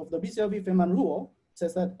consequence of the BCOV Feynman rule. It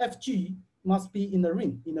says that FG must be in the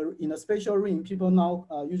ring, in a spatial ring. People now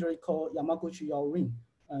usually call Yamaguchi-Yao ring.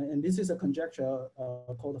 And this is a conjecture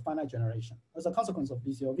called finite generation. As a consequence of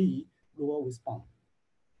BCOV, rule with bound.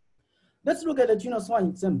 Let's look at the genus 1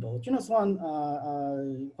 example. Genus 1,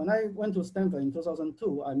 when I went to Stanford in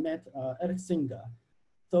 2002, I met Alex Singer.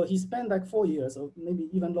 So he spent like 4 years or maybe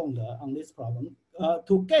even longer on this problem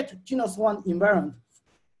to get genus 1 invariant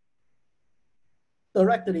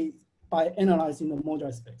directly by analyzing the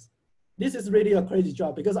modular space. This is really a crazy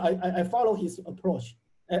job because I follow his approach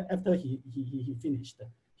after he finished.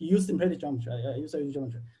 He used symplectic geometry, I used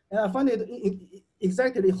geometry. And I find it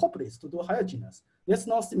exactly hopeless to do higher genus. There's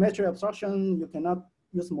no symmetry abstraction. You cannot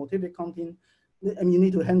use motivic counting. And you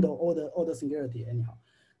need to handle all the singularity anyhow.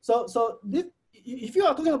 So this, if you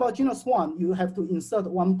are talking about genus 1, you have to insert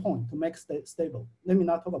 1 point to make stable. Let me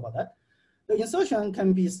not talk about that. The insertion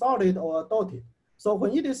can be solid or dotted. So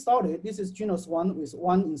when it is solid, this is genus 1 with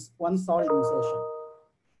one solid insertion.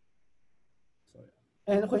 Sorry.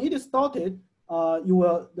 And when it is dotted, you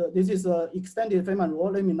will, this is an extended Feynman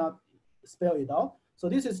rule. Let me not spell it out. So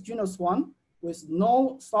this is genus 1 with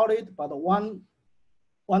no solid but one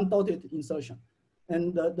dotted insertion.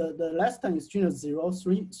 And the last time is genus 0,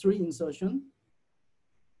 three insertion.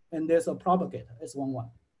 And there's a propagator, S11.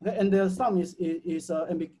 Okay? And the sum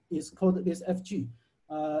is called this FG.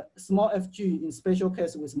 Small fg in special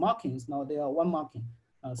case with markings. Now they are one marking,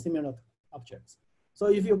 similar objects. So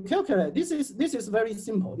if you calculate, this is very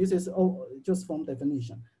simple. This is all just from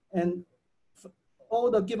definition. And all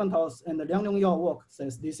the Giventhal and the Liang-Yong-Yao work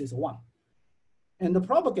says this is 1. And the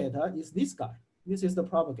propagator is this guy. This is the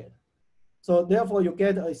propagator. So therefore you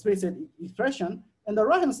get an explicit expression. And the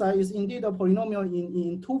right-hand side is indeed a polynomial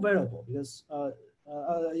in 2 variables because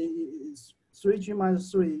it's 3g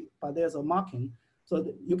minus 3, but there's a marking.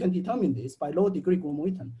 So you can determine this by low degree Gromov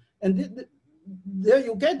Witten. And there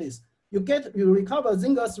you get this. You recover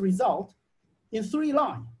Zinger's result in 3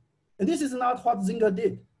 lines. And this is not what Zinger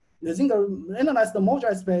did. The Zinger analyzed the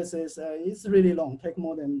moduli spaces. It's really long, take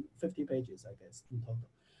more than 50 pages, I guess, in total.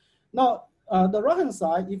 Now, the right-hand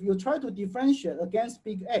side, if you try to differentiate against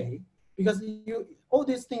big A, because all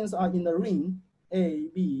these things are in the ring, A,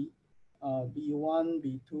 B, B1,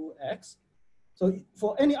 B2, X. So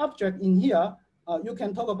for any object in here, you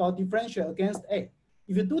can talk about differential against A.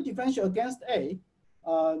 If you do differential against A,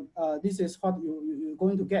 this is what you're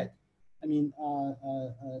going to get. I mean,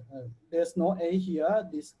 there's no A here.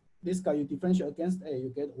 This guy you differential against A, you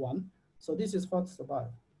get 1. So this is what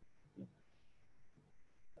survives.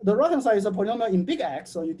 The right-hand side is a polynomial in big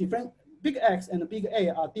X. So you big X and big A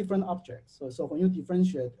are different objects. So when you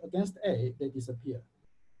differentiate against A, they disappear.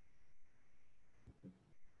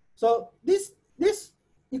 So this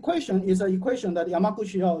equation is an equation that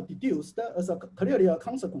Yamaguchi deduced as clearly a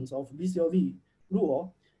consequence of BCOV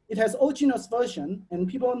rule. It has all genus version, and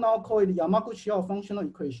people now call it Yamaguchi functional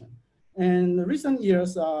equation. And in recent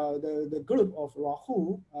years, the group of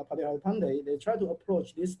Rahul, Pandey, they try to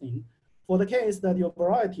approach this thing for the case that your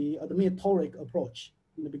variety admit toric approach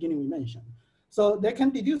in the beginning we mentioned. So they can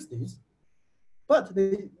deduce this, but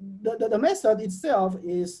the method itself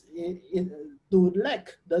is to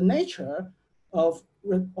lack the nature of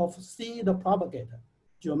C the propagator,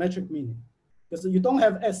 geometric meaning, because you don't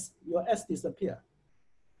have S, your S disappear.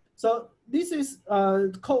 So this is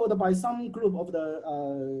called by some group of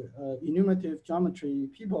the enumerative geometry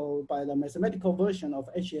people by the mathematical version of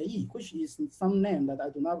HKUST, which is some name that I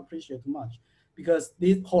do not appreciate too much, because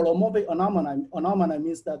this holomorphic anomaly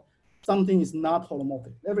means that something is not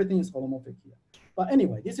holomorphic. Everything is holomorphic here. But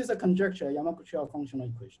anyway, this is a conjecture, Yamaguchi functional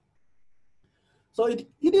equation. So it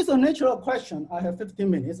is a natural question. I have 15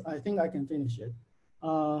 minutes. I think I can finish it.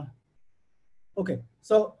 Okay,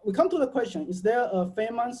 so we come to the question, is there a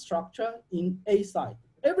Feynman structure in A side?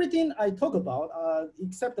 Everything I talk about,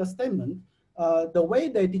 except the statement, the way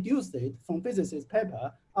they deduced it from physicist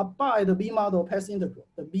paper are by the B model path integral,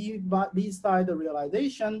 the B side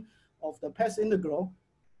realization of the path integral,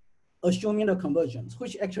 assuming the convergence,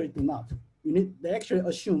 which actually do not. They actually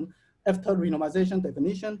assume after renormalization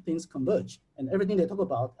definition, things converge, and everything they talk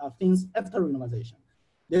about are things after renormalization.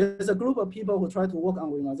 There's a group of people who try to work on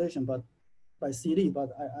renormalization, but by CD, but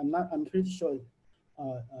I'm pretty sure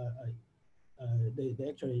they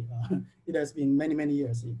actually, it has been many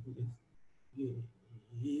years.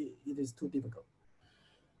 It is too difficult.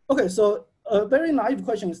 Okay, so a very naive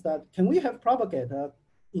question is that, can we have propagator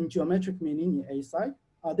in geometric meaning in A side?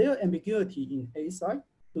 Are there ambiguity in A side?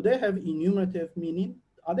 Do they have enumerative meaning?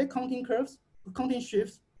 Are they counting curves, counting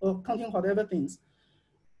shifts, or counting whatever things?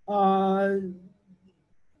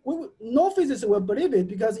 No physicist will believe it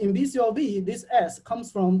because in BCOV, this S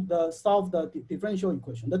comes from the solve the differential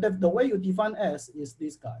equation. The way you define S is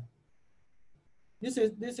this guy. This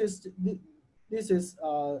is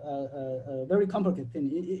a very complicated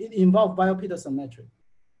thing. It involves Weil-Petersson metric,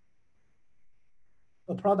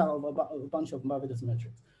 a product of a bunch of Weil-Petersson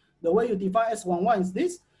metrics. The way you define S11 is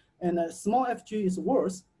this, and a small fg is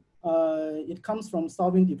worse. It comes from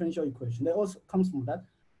solving differential equation. That also comes from that.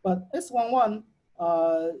 But S11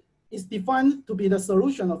 is defined to be the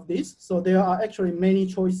solution of this. So there are actually many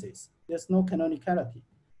choices. There's no canonicality.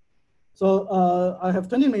 So I have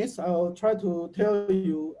 20 minutes. I'll try to tell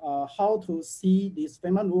you how to see this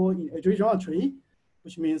Feynman rule in algebraic geometry,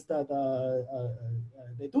 which means that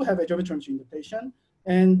they do have algebraic interpretation.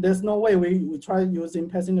 And there's no way we try using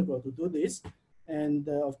path integral to do this. And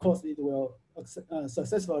of course, it will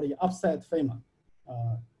successfully upset Feynman.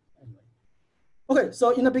 Anyway. Okay, so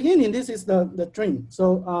in the beginning, this is the dream.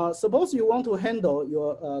 So suppose you want to handle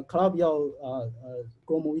your Huai-Liang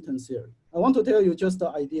Gromov Witten theory. I want to tell you just the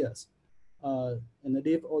ideas and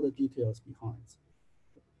leave all the details behind.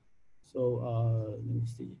 So let me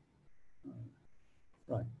see.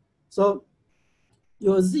 Right. So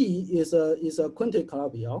your Z is a quintic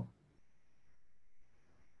Calabi-Yau.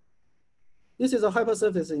 This is a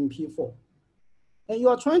hypersurface in P4. And you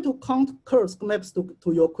are trying to count curves maps to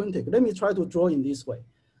your quintic. Let me try to draw in this way.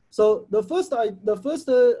 So the first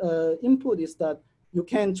input is that you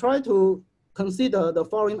can try to consider the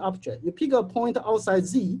following object. You pick a point outside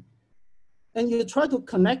Z, and you try to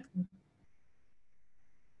connect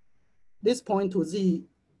this point to Z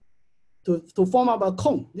to form up a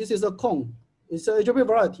cone. This is a cone. It's an algebraic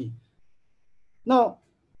variety. Now,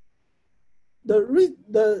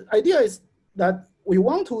 the idea is that we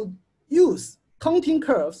want to use counting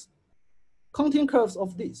curves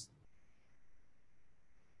of this.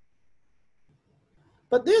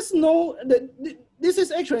 But there's no, this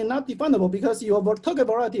is actually not definable because your target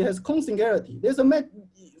variety has cone singularity. There's a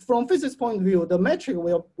from physics point of view, the metric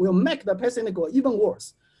will make the path integral even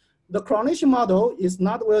worse. The coordination model is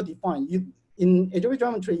not well defined. In algebraic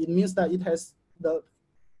geometry, it means that it has the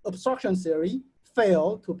obstruction theory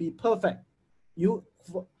fail to be perfect.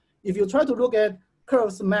 If you try to look at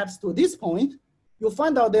curves maps to this point, you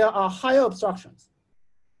find out there are higher obstructions.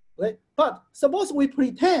 Right? But suppose we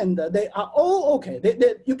pretend that they are all okay.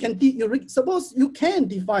 Suppose you can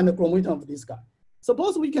define the Gromov Witten of this guy.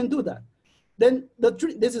 Suppose we can do that. Then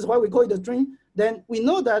this is why we call it the dream. Then we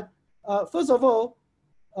know that first of all,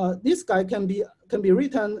 this guy can be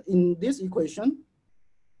written in this equation.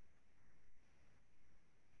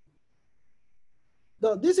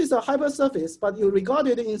 This is a hypersurface, but you regard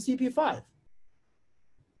it in CP5.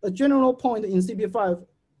 A general point in CP5.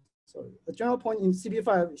 Sorry, a general point in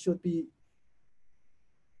CP5 should be,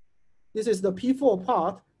 this is the P4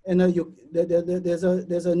 part, and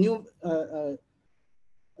there's a new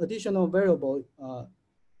additional variable,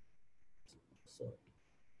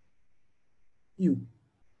 U.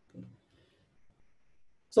 Okay.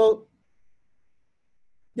 So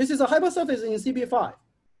this is a hypersurface in CP5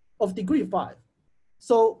 of degree 5.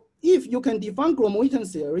 So if you can define Gromov Witten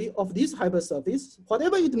theory of this hypersurface,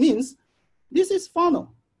 whatever it means, this is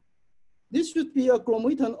Fano. This should be a Gromov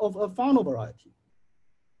Witten of a Fano variety.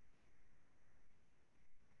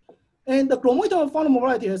 And the Gromov Witten of Fano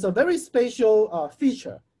variety has a very special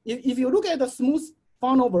feature. If you look at the smooth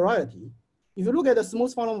Fano variety,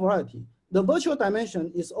 the virtual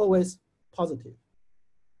dimension is always positive.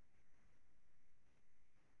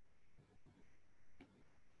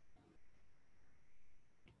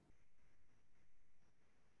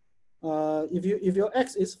 If your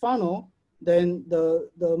X is Fano, then the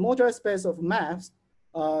modular space of maps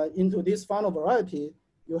into this Fano variety,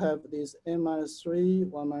 you have this n-3,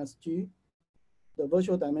 1 - g, the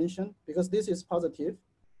virtual dimension, because this is positive.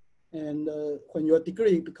 And when your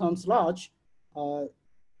degree becomes large,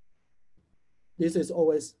 this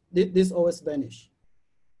always vanish.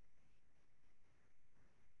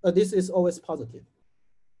 This is always positive,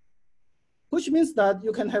 which means that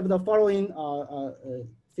you can have the following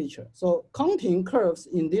feature. So counting curves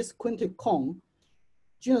in this quintic cone,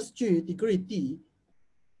 genus G, degree D,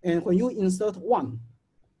 and when you insert 1,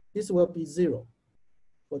 this will be 0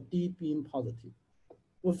 for D being positive.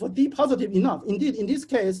 Well, for D positive enough, indeed, in this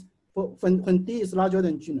case, when D is larger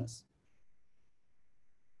than genus.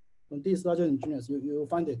 When D is larger than genus, you will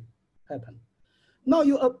find it happen. Now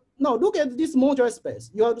now look at this modular space.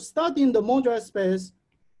 You are studying the modular space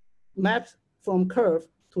mapped from curve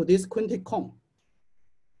to this quintic cone.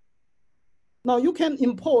 Now you can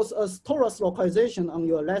impose a torus localization on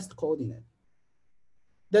your last coordinate.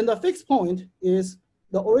 Then the fixed point is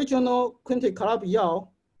the original quintic Calabi-Yau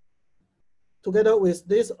together with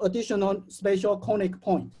this additional spatial conic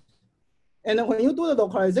point. And then when you do the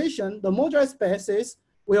localization, the modular spaces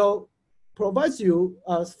will provide you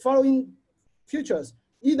following features.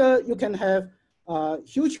 Either you can have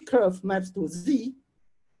huge curve maps to Z,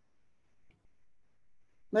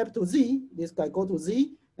 this guy go to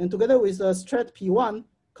Z, and together with a strat P1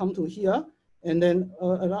 come to here, and then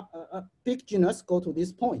a big genus go to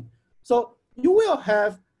this point. So you will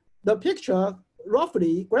have the picture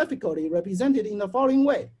roughly graphically represented in the following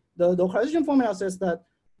way. The localization formula says that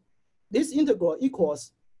this integral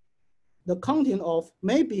equals the counting of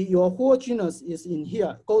maybe your whole genus is in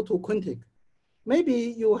here, go to quintic.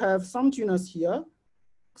 Maybe you have some genus here,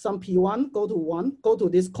 some P1, go to 1, go to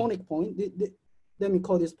this conic point. Let me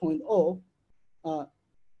call this point O.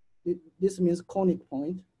 This means conic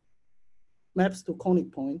point, maps to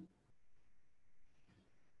conic point.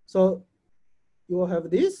 So you will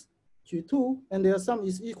have this G2, and their sum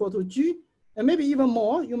is equal to G, and maybe even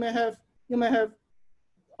more. You may have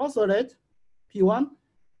also that P1.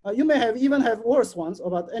 You may have even have worse ones,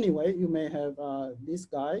 but anyway, you may have this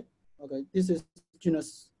guy, Okay, this is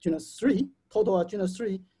genus 3, total genus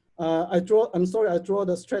 3. I draw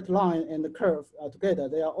the straight line and the curve together.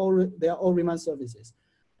 They are all Riemann surfaces,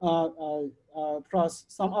 plus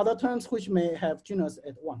some other terms which may have genus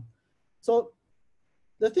at 1. So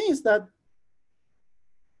the thing is that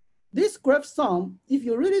this graph sum, if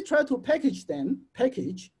you really try to package them,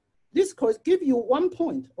 this could give you 1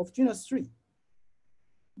 point of genus 3.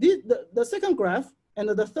 The second graph and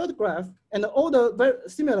the third graph and all the very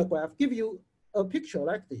similar graph give you a picture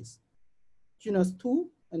like this. Genus 2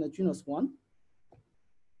 and a genus 1,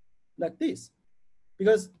 like this.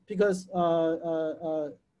 Because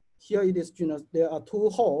here it is genus, there are 2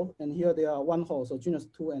 holes and here there are 1 hole, so genus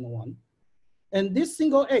 2 and 1. And this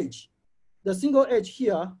single edge, the single edge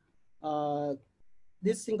here,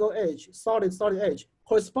 this single edge, solid edge,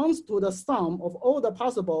 corresponds to the sum of all the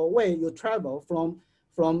possible way you travel from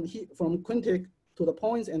quintic to the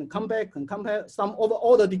points and come back and compare sum over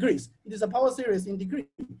all the degrees. It is a power series in degree.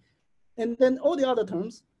 And then all the other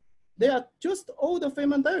terms, they are just all the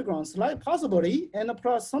Feynman diagrams, like possibly, and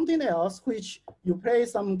plus something else which you play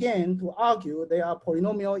some game to argue they are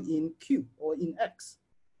polynomial in Q or in X.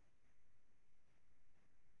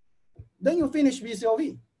 Then you finish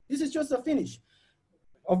BCOV. This is just a finish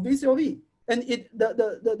of BCOV. And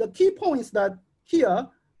the key point is that here,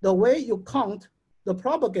 the way you count the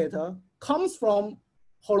propagator comes from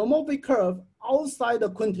holomorphic curve outside the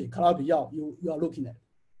quintic you are looking at,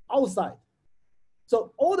 outside.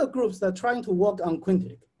 So all the groups that are trying to work on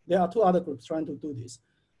quintic, there are 2 other groups trying to do this.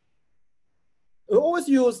 We always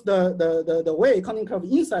use the way counting curve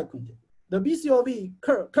inside quintic. The BCOV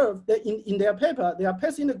curve in their paper, they are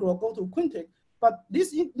path integral go to quintic, but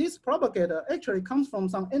this propagator actually comes from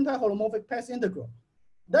some anti-holomorphic path integral.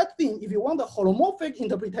 That thing, if you want the holomorphic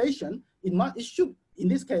interpretation, it should, in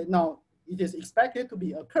this case, now it is expected to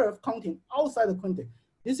be a curve counting outside the quintic.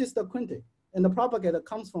 This is the quintic, and the propagator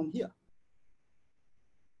comes from here.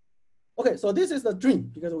 Okay, so this is the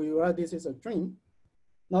dream, because we write this is a dream.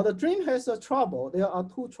 Now the dream has a trouble. There are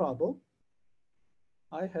 2 trouble.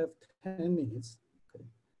 I have 10 minutes. Okay.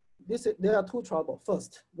 There are 2 trouble.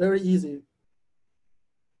 First, very easy.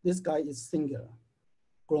 This guy is singular.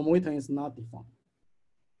 Gromov Witten is not defined.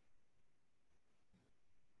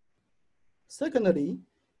 Secondly,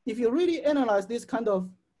 if you really analyze this kind of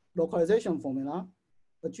localization formula,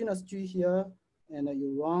 the genus G here, and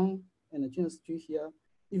you run, and the genus G here,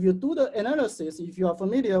 if you do the analysis, if you are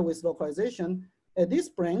familiar with localization, at this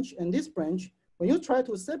branch and this branch, when you try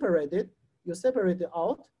to separate it, you separate it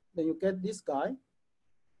out, then you get this guy,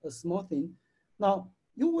 a small thing. Now,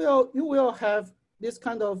 you will have this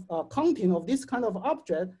kind of counting of this kind of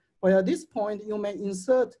object, where at this point you may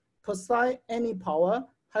insert psi any power,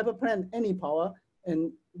 hyperplane any power,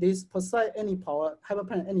 and this psi any power,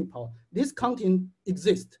 hyperplane any power. This counting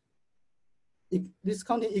exists. This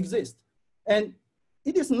counting exists. And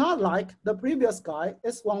it is not like the previous guy,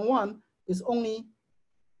 S11 is only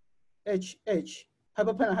HH,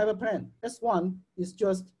 hyperplane. S1 is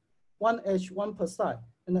just 1H, 1 psi,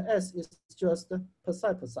 and the S is just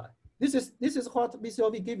psi. This is what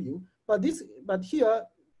BCOV give you. But here,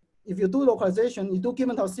 if you do localization, you do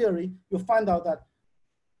given theory, you find out that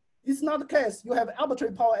it's not the case. You have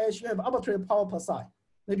arbitrary power H, you have arbitrary power psi.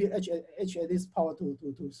 Maybe H at this power to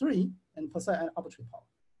 3, and psi and arbitrary power.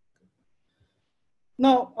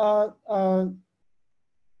 Now,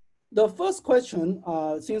 the first question,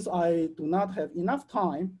 since I do not have enough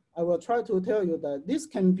time, I will try to tell you that this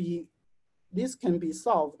can be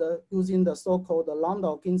solved using the so-called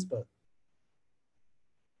Landau-Ginzburg.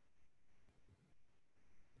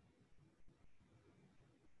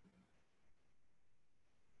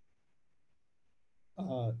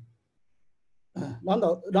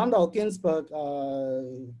 Landau-Ginzburg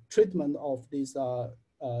treatment of this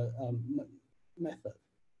method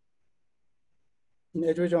in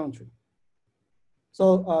algebraic geometry.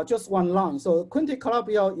 So just one line. So quintic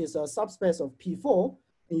Calabi-Yau is a subspace of P4.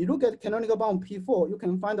 And you look at canonical bound P4, you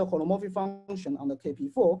can find the holomorphic function on the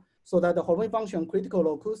KP4, so that the holomorphic function critical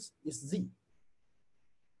locus is Z.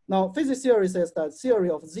 Now, physics theory says that theory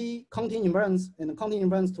of Z counting invariance and counting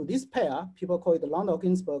invariance to this pair, people call it the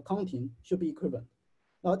Landau-Ginzburg counting, should be equivalent.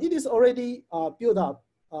 Now, it is already built up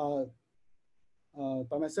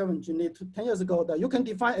by myself and Jin 10 years ago that you can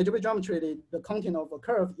define algebraic geometry, the counting of a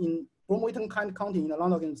curve in Gromov Witten kind counting in the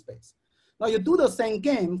Landau-Ginzburg space. Now, you do the same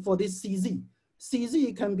game for this CZ.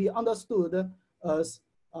 CZ can be understood as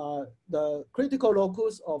the critical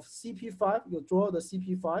locus of CP5. You draw the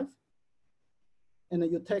CP5, and then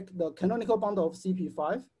you take the canonical bound of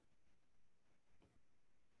CP5.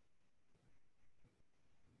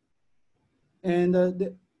 And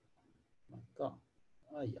my God,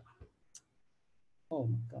 yeah. Oh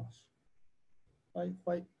my gosh. Why?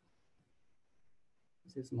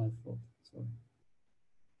 This is my fault, sorry.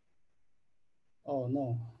 Oh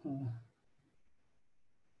no.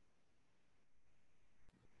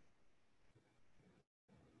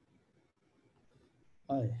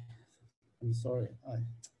 I'm sorry.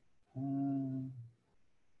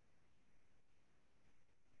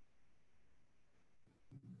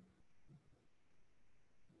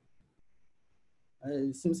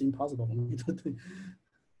 It seems impossible for me to do.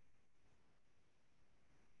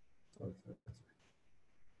 Sorry.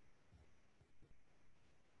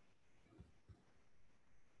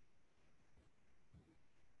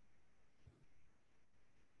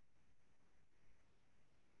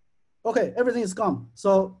 Okay, everything is gone.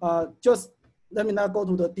 So just let me not go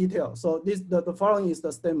to the detail. So the following is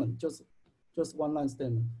the statement, just one line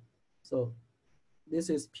statement. So this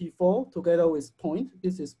is P4 together with point.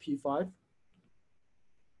 This is P5.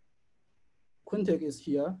 Quintic is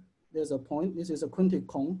here. There's a point. This is a quintic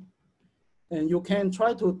cone. And you can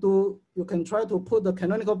try to put the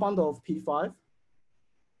canonical bundle of P5.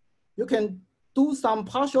 You can do some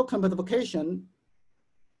partial compactification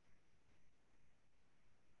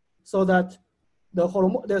so that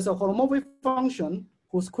there's a holomorphic function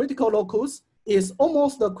whose critical locus is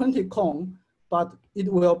almost the quintic cone, but it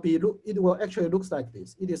will actually looks like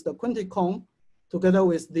this. It is the quintic cone together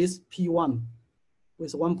with this P1,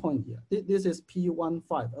 with 1 point here. This is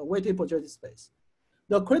P15, a weighted projective space.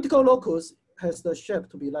 The critical locus has the shape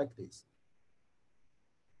to be like this.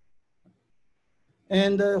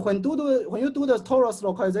 And when you do the torus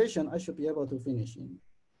localization, I should be able to finish in.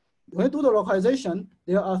 When you do the localization,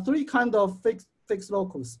 there are 3 kinds of fixed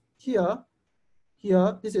locus. Here,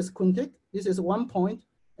 this is quintic, this is 1 point,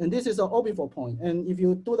 and this is an orbifold point. And if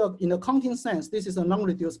you do in the counting sense, this is a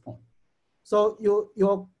non-reduced point. So your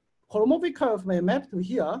holomorphic curve may map to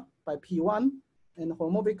here by P1, and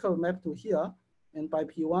holomorphic curve map to here, and by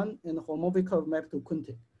P1, and holomorphic curve map to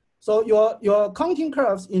quintic. So your counting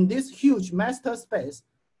curves in this huge master space,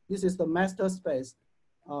 this is the master space,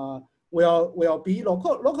 will be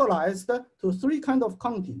localized to 3 kinds of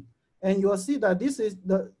counting. And you will see that this is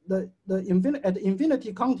at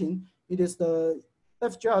infinity counting, it is the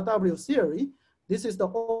FGRW theory. This is the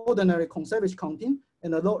ordinary Kontsevich counting,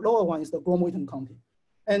 and the lower one is the Gromov Witten counting.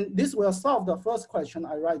 And this will solve the first question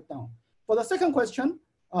I write down. For the second question,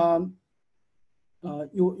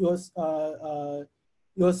 you'll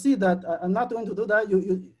see that I'm not going to do that.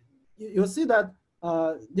 You'll see that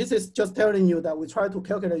this is just telling you that we try to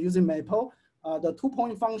calculate using Maple. The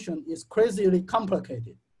 2-point function is crazily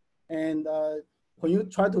complicated. And when you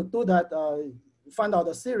try to do that, find out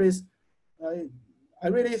the series, I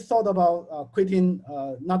really thought about quitting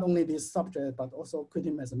not only this subject, but also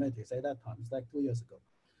quitting mathematics at that time. It's like 2 years ago.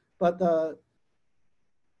 But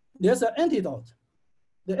there's an antidote.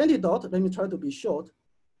 The antidote, let me try to be short.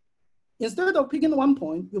 Instead of picking 1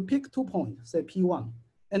 point, you pick 2 points, say P1.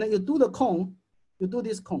 And then you do the cone, you do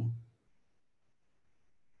this cone.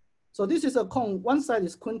 So this is a cone. One side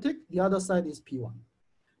is quintic, the other side is P1.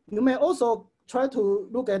 You may also try to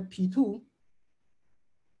look at P2.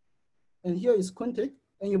 And here is quintic,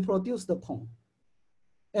 and you produce the cone.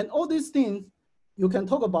 And all these things you can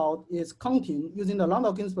talk about is counting using the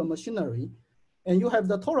Landau-Ginsburg machinery. And you have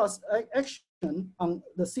the torus action on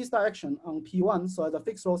the C star action on P1. So the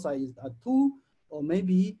fixed loci is a 2, or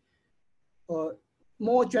maybe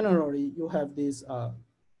more generally, you have this,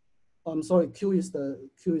 I'm sorry, Q is the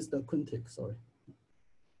quintic, sorry.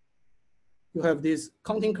 You have these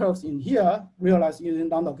counting curves in here, realized using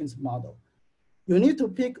Landau-Ginsburg model. You need to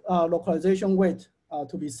pick localization weight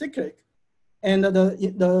to be cyclic. And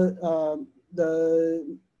the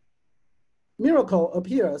miracle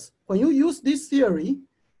appears when you use this theory,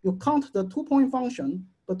 you count the 2-point function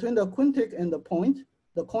between the quintic and the point,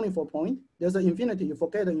 the conical point. There's an infinity, you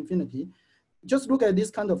forget the infinity. Just look at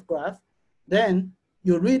this kind of graph. Then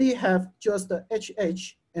you really have just the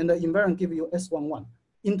HH, and the invariant give you S11.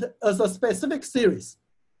 As a specific series,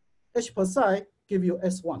 H per psi give you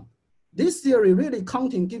S1. This theory really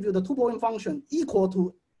counting give you the 2-point function equal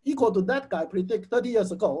to that guy predict 30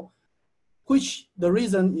 years ago, which the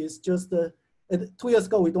reason is just 2 years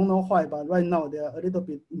ago, we don't know why, but right now there are a little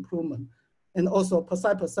bit improvement. And also per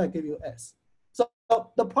psi give you S. So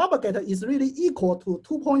the propagator is really equal to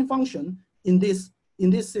 2-point function in this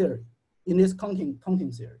theory, in this counting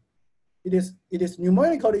theory. It is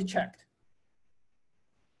numerically checked.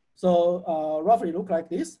 So roughly look like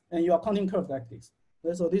this, and your counting curve like this.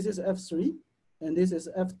 So this is F3, and this is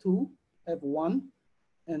F2, F1,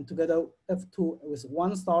 and together F2 with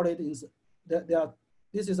 1 solid. This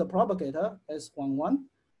is a propagator, S11.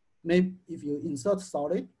 Maybe if you insert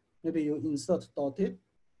solid, maybe you insert dotted,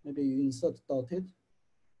 maybe you insert dotted,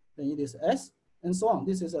 then it is S, and so on.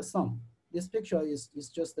 This is a sum. This picture is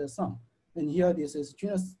just a sum. And here this is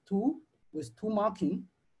genus 2 with 2 marking.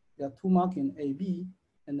 There are 2 marking A, B,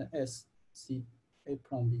 and S, C, A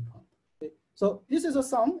prime, B prime. Okay. So this is a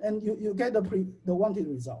sum, and you get the wanted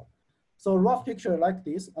result. So rough picture like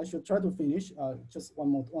this, I should try to finish just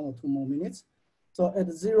one or two more minutes. So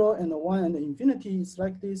at 0 and 1 and infinity is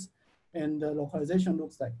like this, and the localization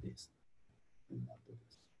looks like this.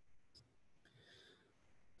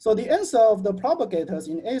 So the answer of the propagators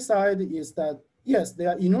in A side is that, yes, they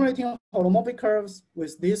are enumerating holomorphic curves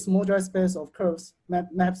with this moduli space of curves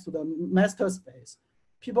maps to the master space.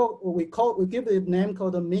 We give it a name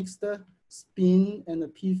called the mixed spin and the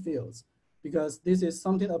P fields, because this is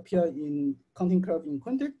something appear in counting curve in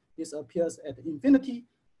quintic. This appears at infinity,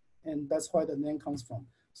 and that's why the name comes from.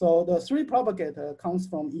 So the 3 propagator comes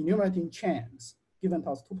from enumerating Changs, given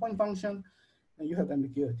as 2-point function, and you have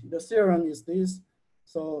ambiguity. The theorem is this.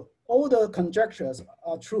 So all the conjectures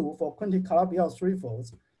are true for quintic Calabi-Yau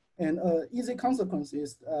threefolds, and easy consequence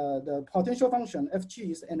is the potential function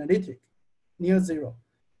Fg is analytic, near 0.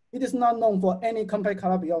 It is not known for any compact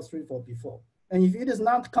Calabi-Yau threefold before. And if it is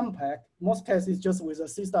not compact, most cases just with a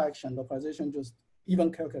C-star action, localization just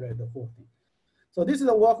even calculate the whole thing. So this is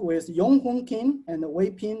a work with Yonghun Kim and Wei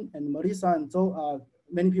Pin and Melissa and Zhou.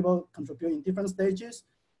 Many people contribute in different stages.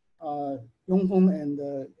 Yonghun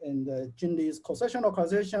and Jin Li's concession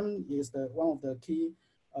localization is one of the key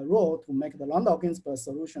role to make the Landau-Ginsburg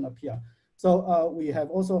solution appear. So we have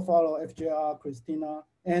also followed FJR, Christina,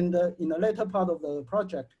 and in the later part of the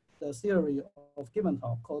project, the theory of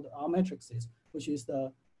Giventhal called R matrices, which is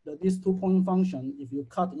this 2-point function. If you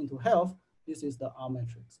cut into half, this is the R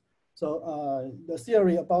matrix. So the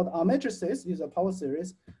theory about R matrices is a power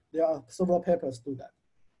series. There are several papers to that.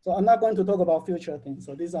 So I'm not going to talk about future things.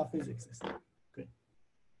 So these are physics. Great.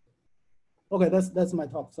 Okay, that's my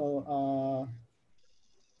talk. So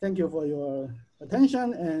thank you for your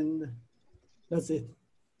attention, and that's it.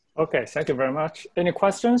 Okay, thank you very much. Any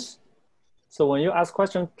questions? So when you ask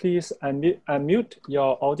questions, please unmute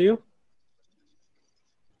your audio.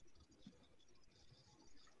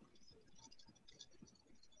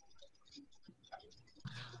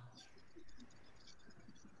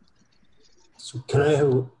 So can I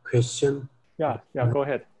have a question? Yeah, go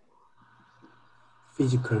ahead.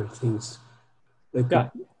 Physical things. Like yeah.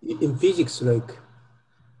 in physics, like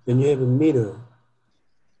when you have a mirror,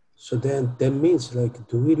 so then that means like,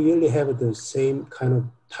 do we really have the same kind of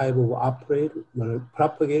type of operator,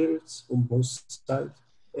 propagators on both sides,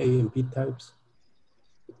 A and B types?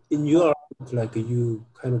 In your, like you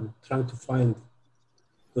kind of trying to find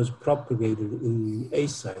those propagators in A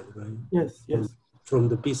side, right? Yes, yes. From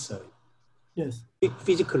the B side. Yes.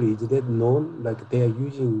 Physically, is that known? Like they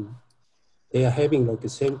are having like the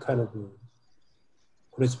same kind of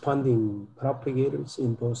corresponding propagators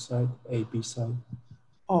in both sides, A, B side?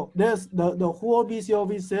 Oh, there's the whole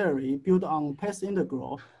BCOV theory built on path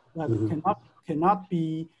integral that cannot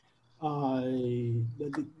be,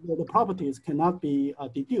 the properties cannot be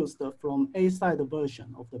deduced from A side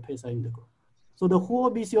version of the path integral. So the whole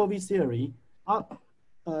BCOV theory,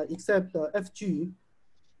 except FG,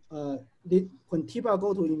 when T bar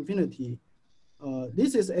go to infinity,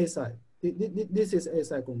 this is A side. This is A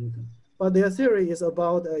side Gromov. But their theory is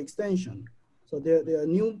about extension. So there are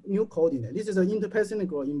new coordinate. This is an interpath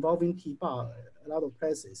integral involving T bar, a lot of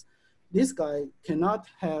places. This guy cannot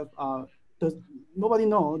have, nobody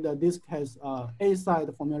knows that this has A side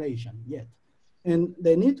formulation yet. And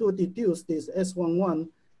they need to deduce this S11,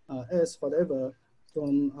 S whatever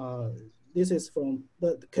from, this is from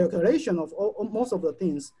the calculation of most of the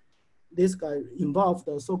things. This guy involved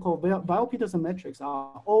the so-called Weil-Petersen metrics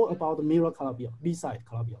are all about the mirror Calabi-Yau, B-side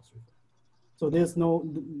Calabi-Yau. So there's no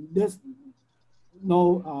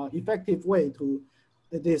effective way to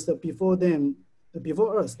this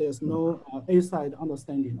before us. There's no A-side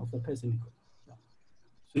understanding of the path integral. Yeah.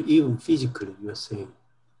 So even physically, you're saying?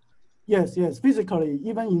 Yes, physically,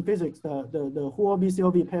 even in physics, the whole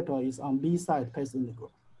BCOV paper is on B-side path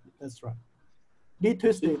integral. That's right.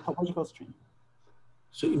 B-twisted topological string.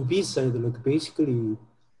 So in B side, like basically,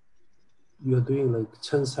 you are doing like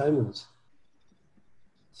Chang-Simon's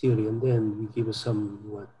theory, and then we give some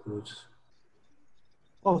what notes.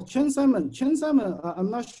 Oh, Chang-Simon.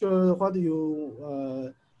 I'm not sure what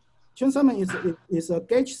you. Chang-Simon is a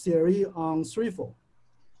gauge theory on threefold,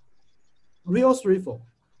 real threefold.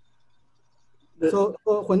 So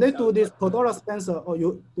when they do this Cordova-Spencer,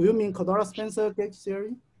 do you mean Cordova-Spencer gauge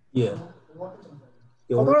theory? Yeah.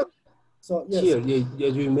 So yes. Here,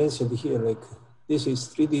 as you mentioned here, like this is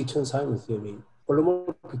 3D Chang-Simon theory,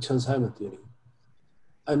 holomorphic Chern-Simons theory.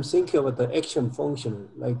 I'm thinking about the action function,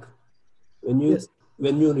 like when you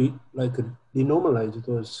denormalize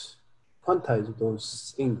those, quantize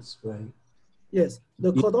those things, right? Yes,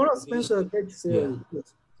 the Cordova-Spencer gauge theory.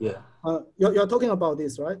 Yeah. You're talking about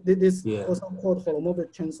this, right? This also called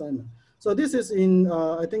holomorphic Chern-Simons. So this is in,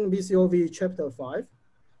 I think, BCOV chapter 5.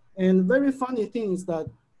 And very funny thing is that,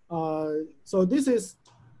 so this is,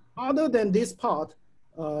 other than this part,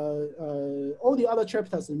 all the other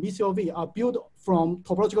chapters in BCOV are built from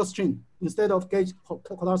topological string instead of gauge,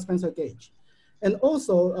 Cordova-Spencer gauge. And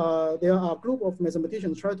also, there are a group of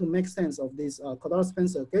mathematicians try to make sense of this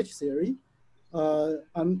Cordova-Spencer gauge theory.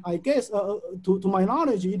 I guess, to my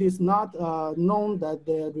knowledge, it is not known that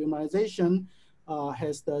the renormalization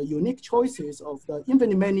has the unique choices of the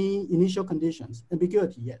infinitely many initial conditions,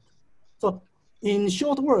 ambiguity yet. So in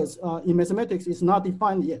short words, in mathematics, it's not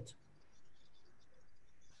defined yet.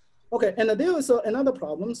 Okay, and there is another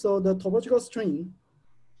problem. So the topological string.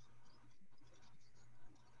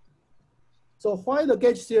 So why the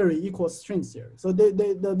gauge theory equals string theory? So the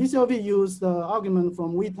BCOV used the argument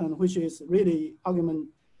from Witten, which is really argument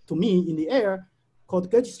to me in the air, called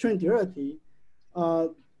gauge string duality.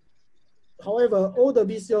 However, all the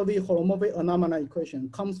BCOV holomorphic anomaly equation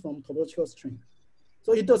comes from topological string.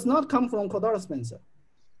 So it does not come from Cordova-Spencer.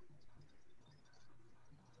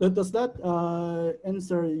 Does that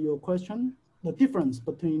answer your question? The difference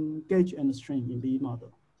between gauge and string in the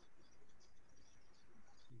model?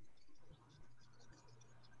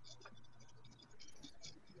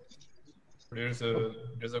 There's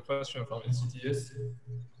a question from NCTS.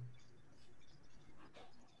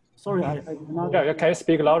 Sorry, I not. Yeah, can you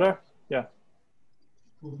speak louder? Yeah.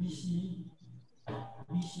 For BCOV,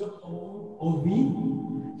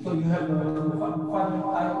 so you have a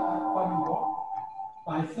Feynman block.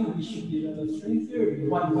 But I think it should be a string theory.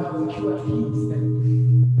 Why you have a QFT instead?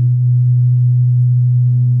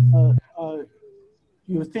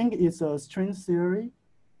 You think it's a string theory?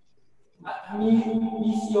 I mean,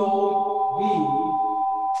 BCOV,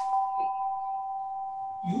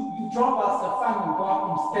 you drop us a Feynman block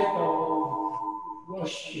instead of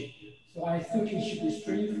Roche. So I think it should be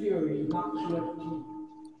string theory, not QFT.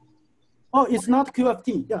 Oh, it's not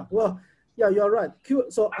QFT. Yeah, well, yeah, you're right.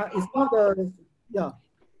 So it's not a, yeah.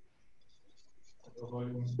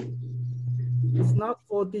 It's not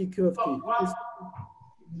 4D QFT. It's,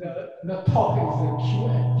 the top is the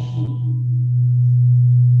QFT.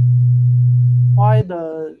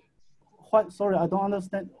 why sorry, I don't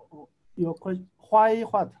understand your question. Why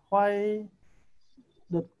what? Why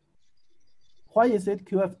is it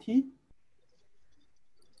QFT?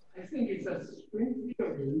 I think it's a string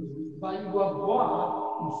theory, but your block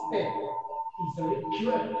instead is a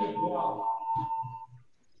QFT block.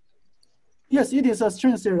 Yes, it is a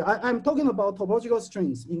string theory. I'm talking about topological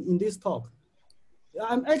strings in this talk.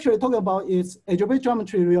 I'm actually talking about its algebraic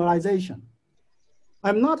geometry realization.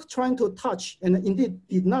 I'm not trying to touch, and indeed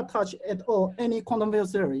did not touch at all, any quantum field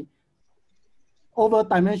theory over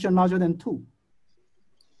dimension larger than 2.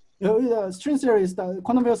 String theory is the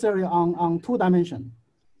quantum field theory on 2 dimensions.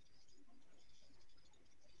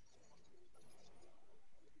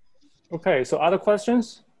 Okay, so other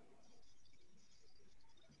questions?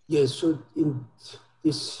 Yes, so in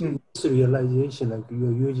this realization, like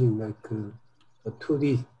you're using like a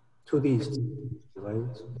 2D,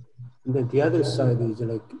 right? And then the other side is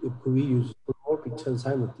like if we use holomorphic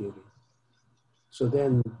Chern-Simons theory, so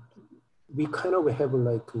then we kind of have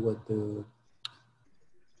like what the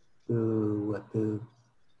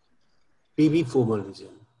BB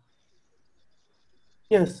formalism.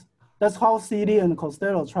 Yes, that's how CD and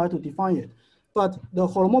Costello try to define it. But the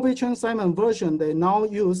holomorphic Chern-Simons version they now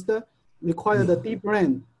used require the deep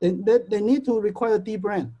brain. They need to require deep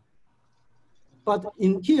brain. But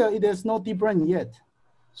in here, it is no deep brain yet.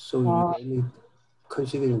 So you need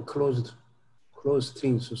considering closed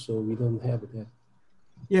strings, so we don't have that.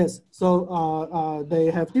 Yes, so they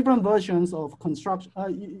have different versions of construction.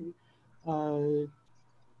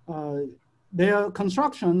 Their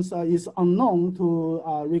constructions is unknown to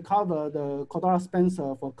recover the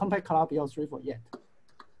Cordova-Spencer for compact Calabi-Yau 3 for yet.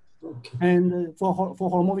 Okay. And for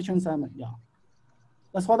holomorphic Chern-Simons, yeah.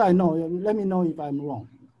 That's what I know. Let me know if I'm wrong.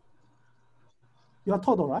 You're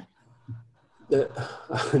total, right?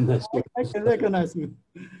 Nice. I can recognize you.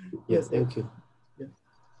 Yes, thank you. Yeah.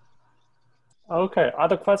 Okay,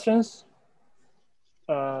 other questions?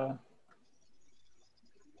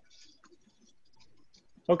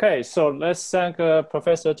 Okay, so let's thank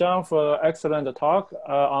Professor Chang for an excellent talk.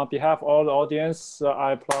 On behalf of all the audience,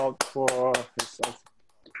 I applaud for his.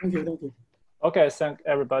 Thank you, thank you. Okay, thank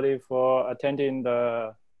everybody for attending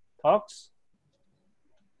the talks.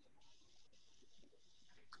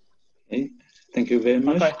 Okay. Thank you very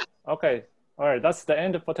much. Okay. Okay. All right. That's the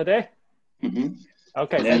end for today. Mm-hmm.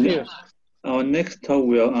 Okay. Thank you. Our next talk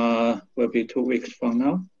will be 2 weeks from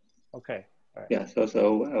now. Okay. All right. Yeah.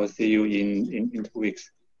 So I will see you in 2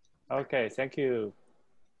 weeks. Okay. Thank you.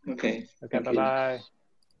 Okay. Okay. Bye-bye.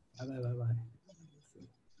 Bye bye.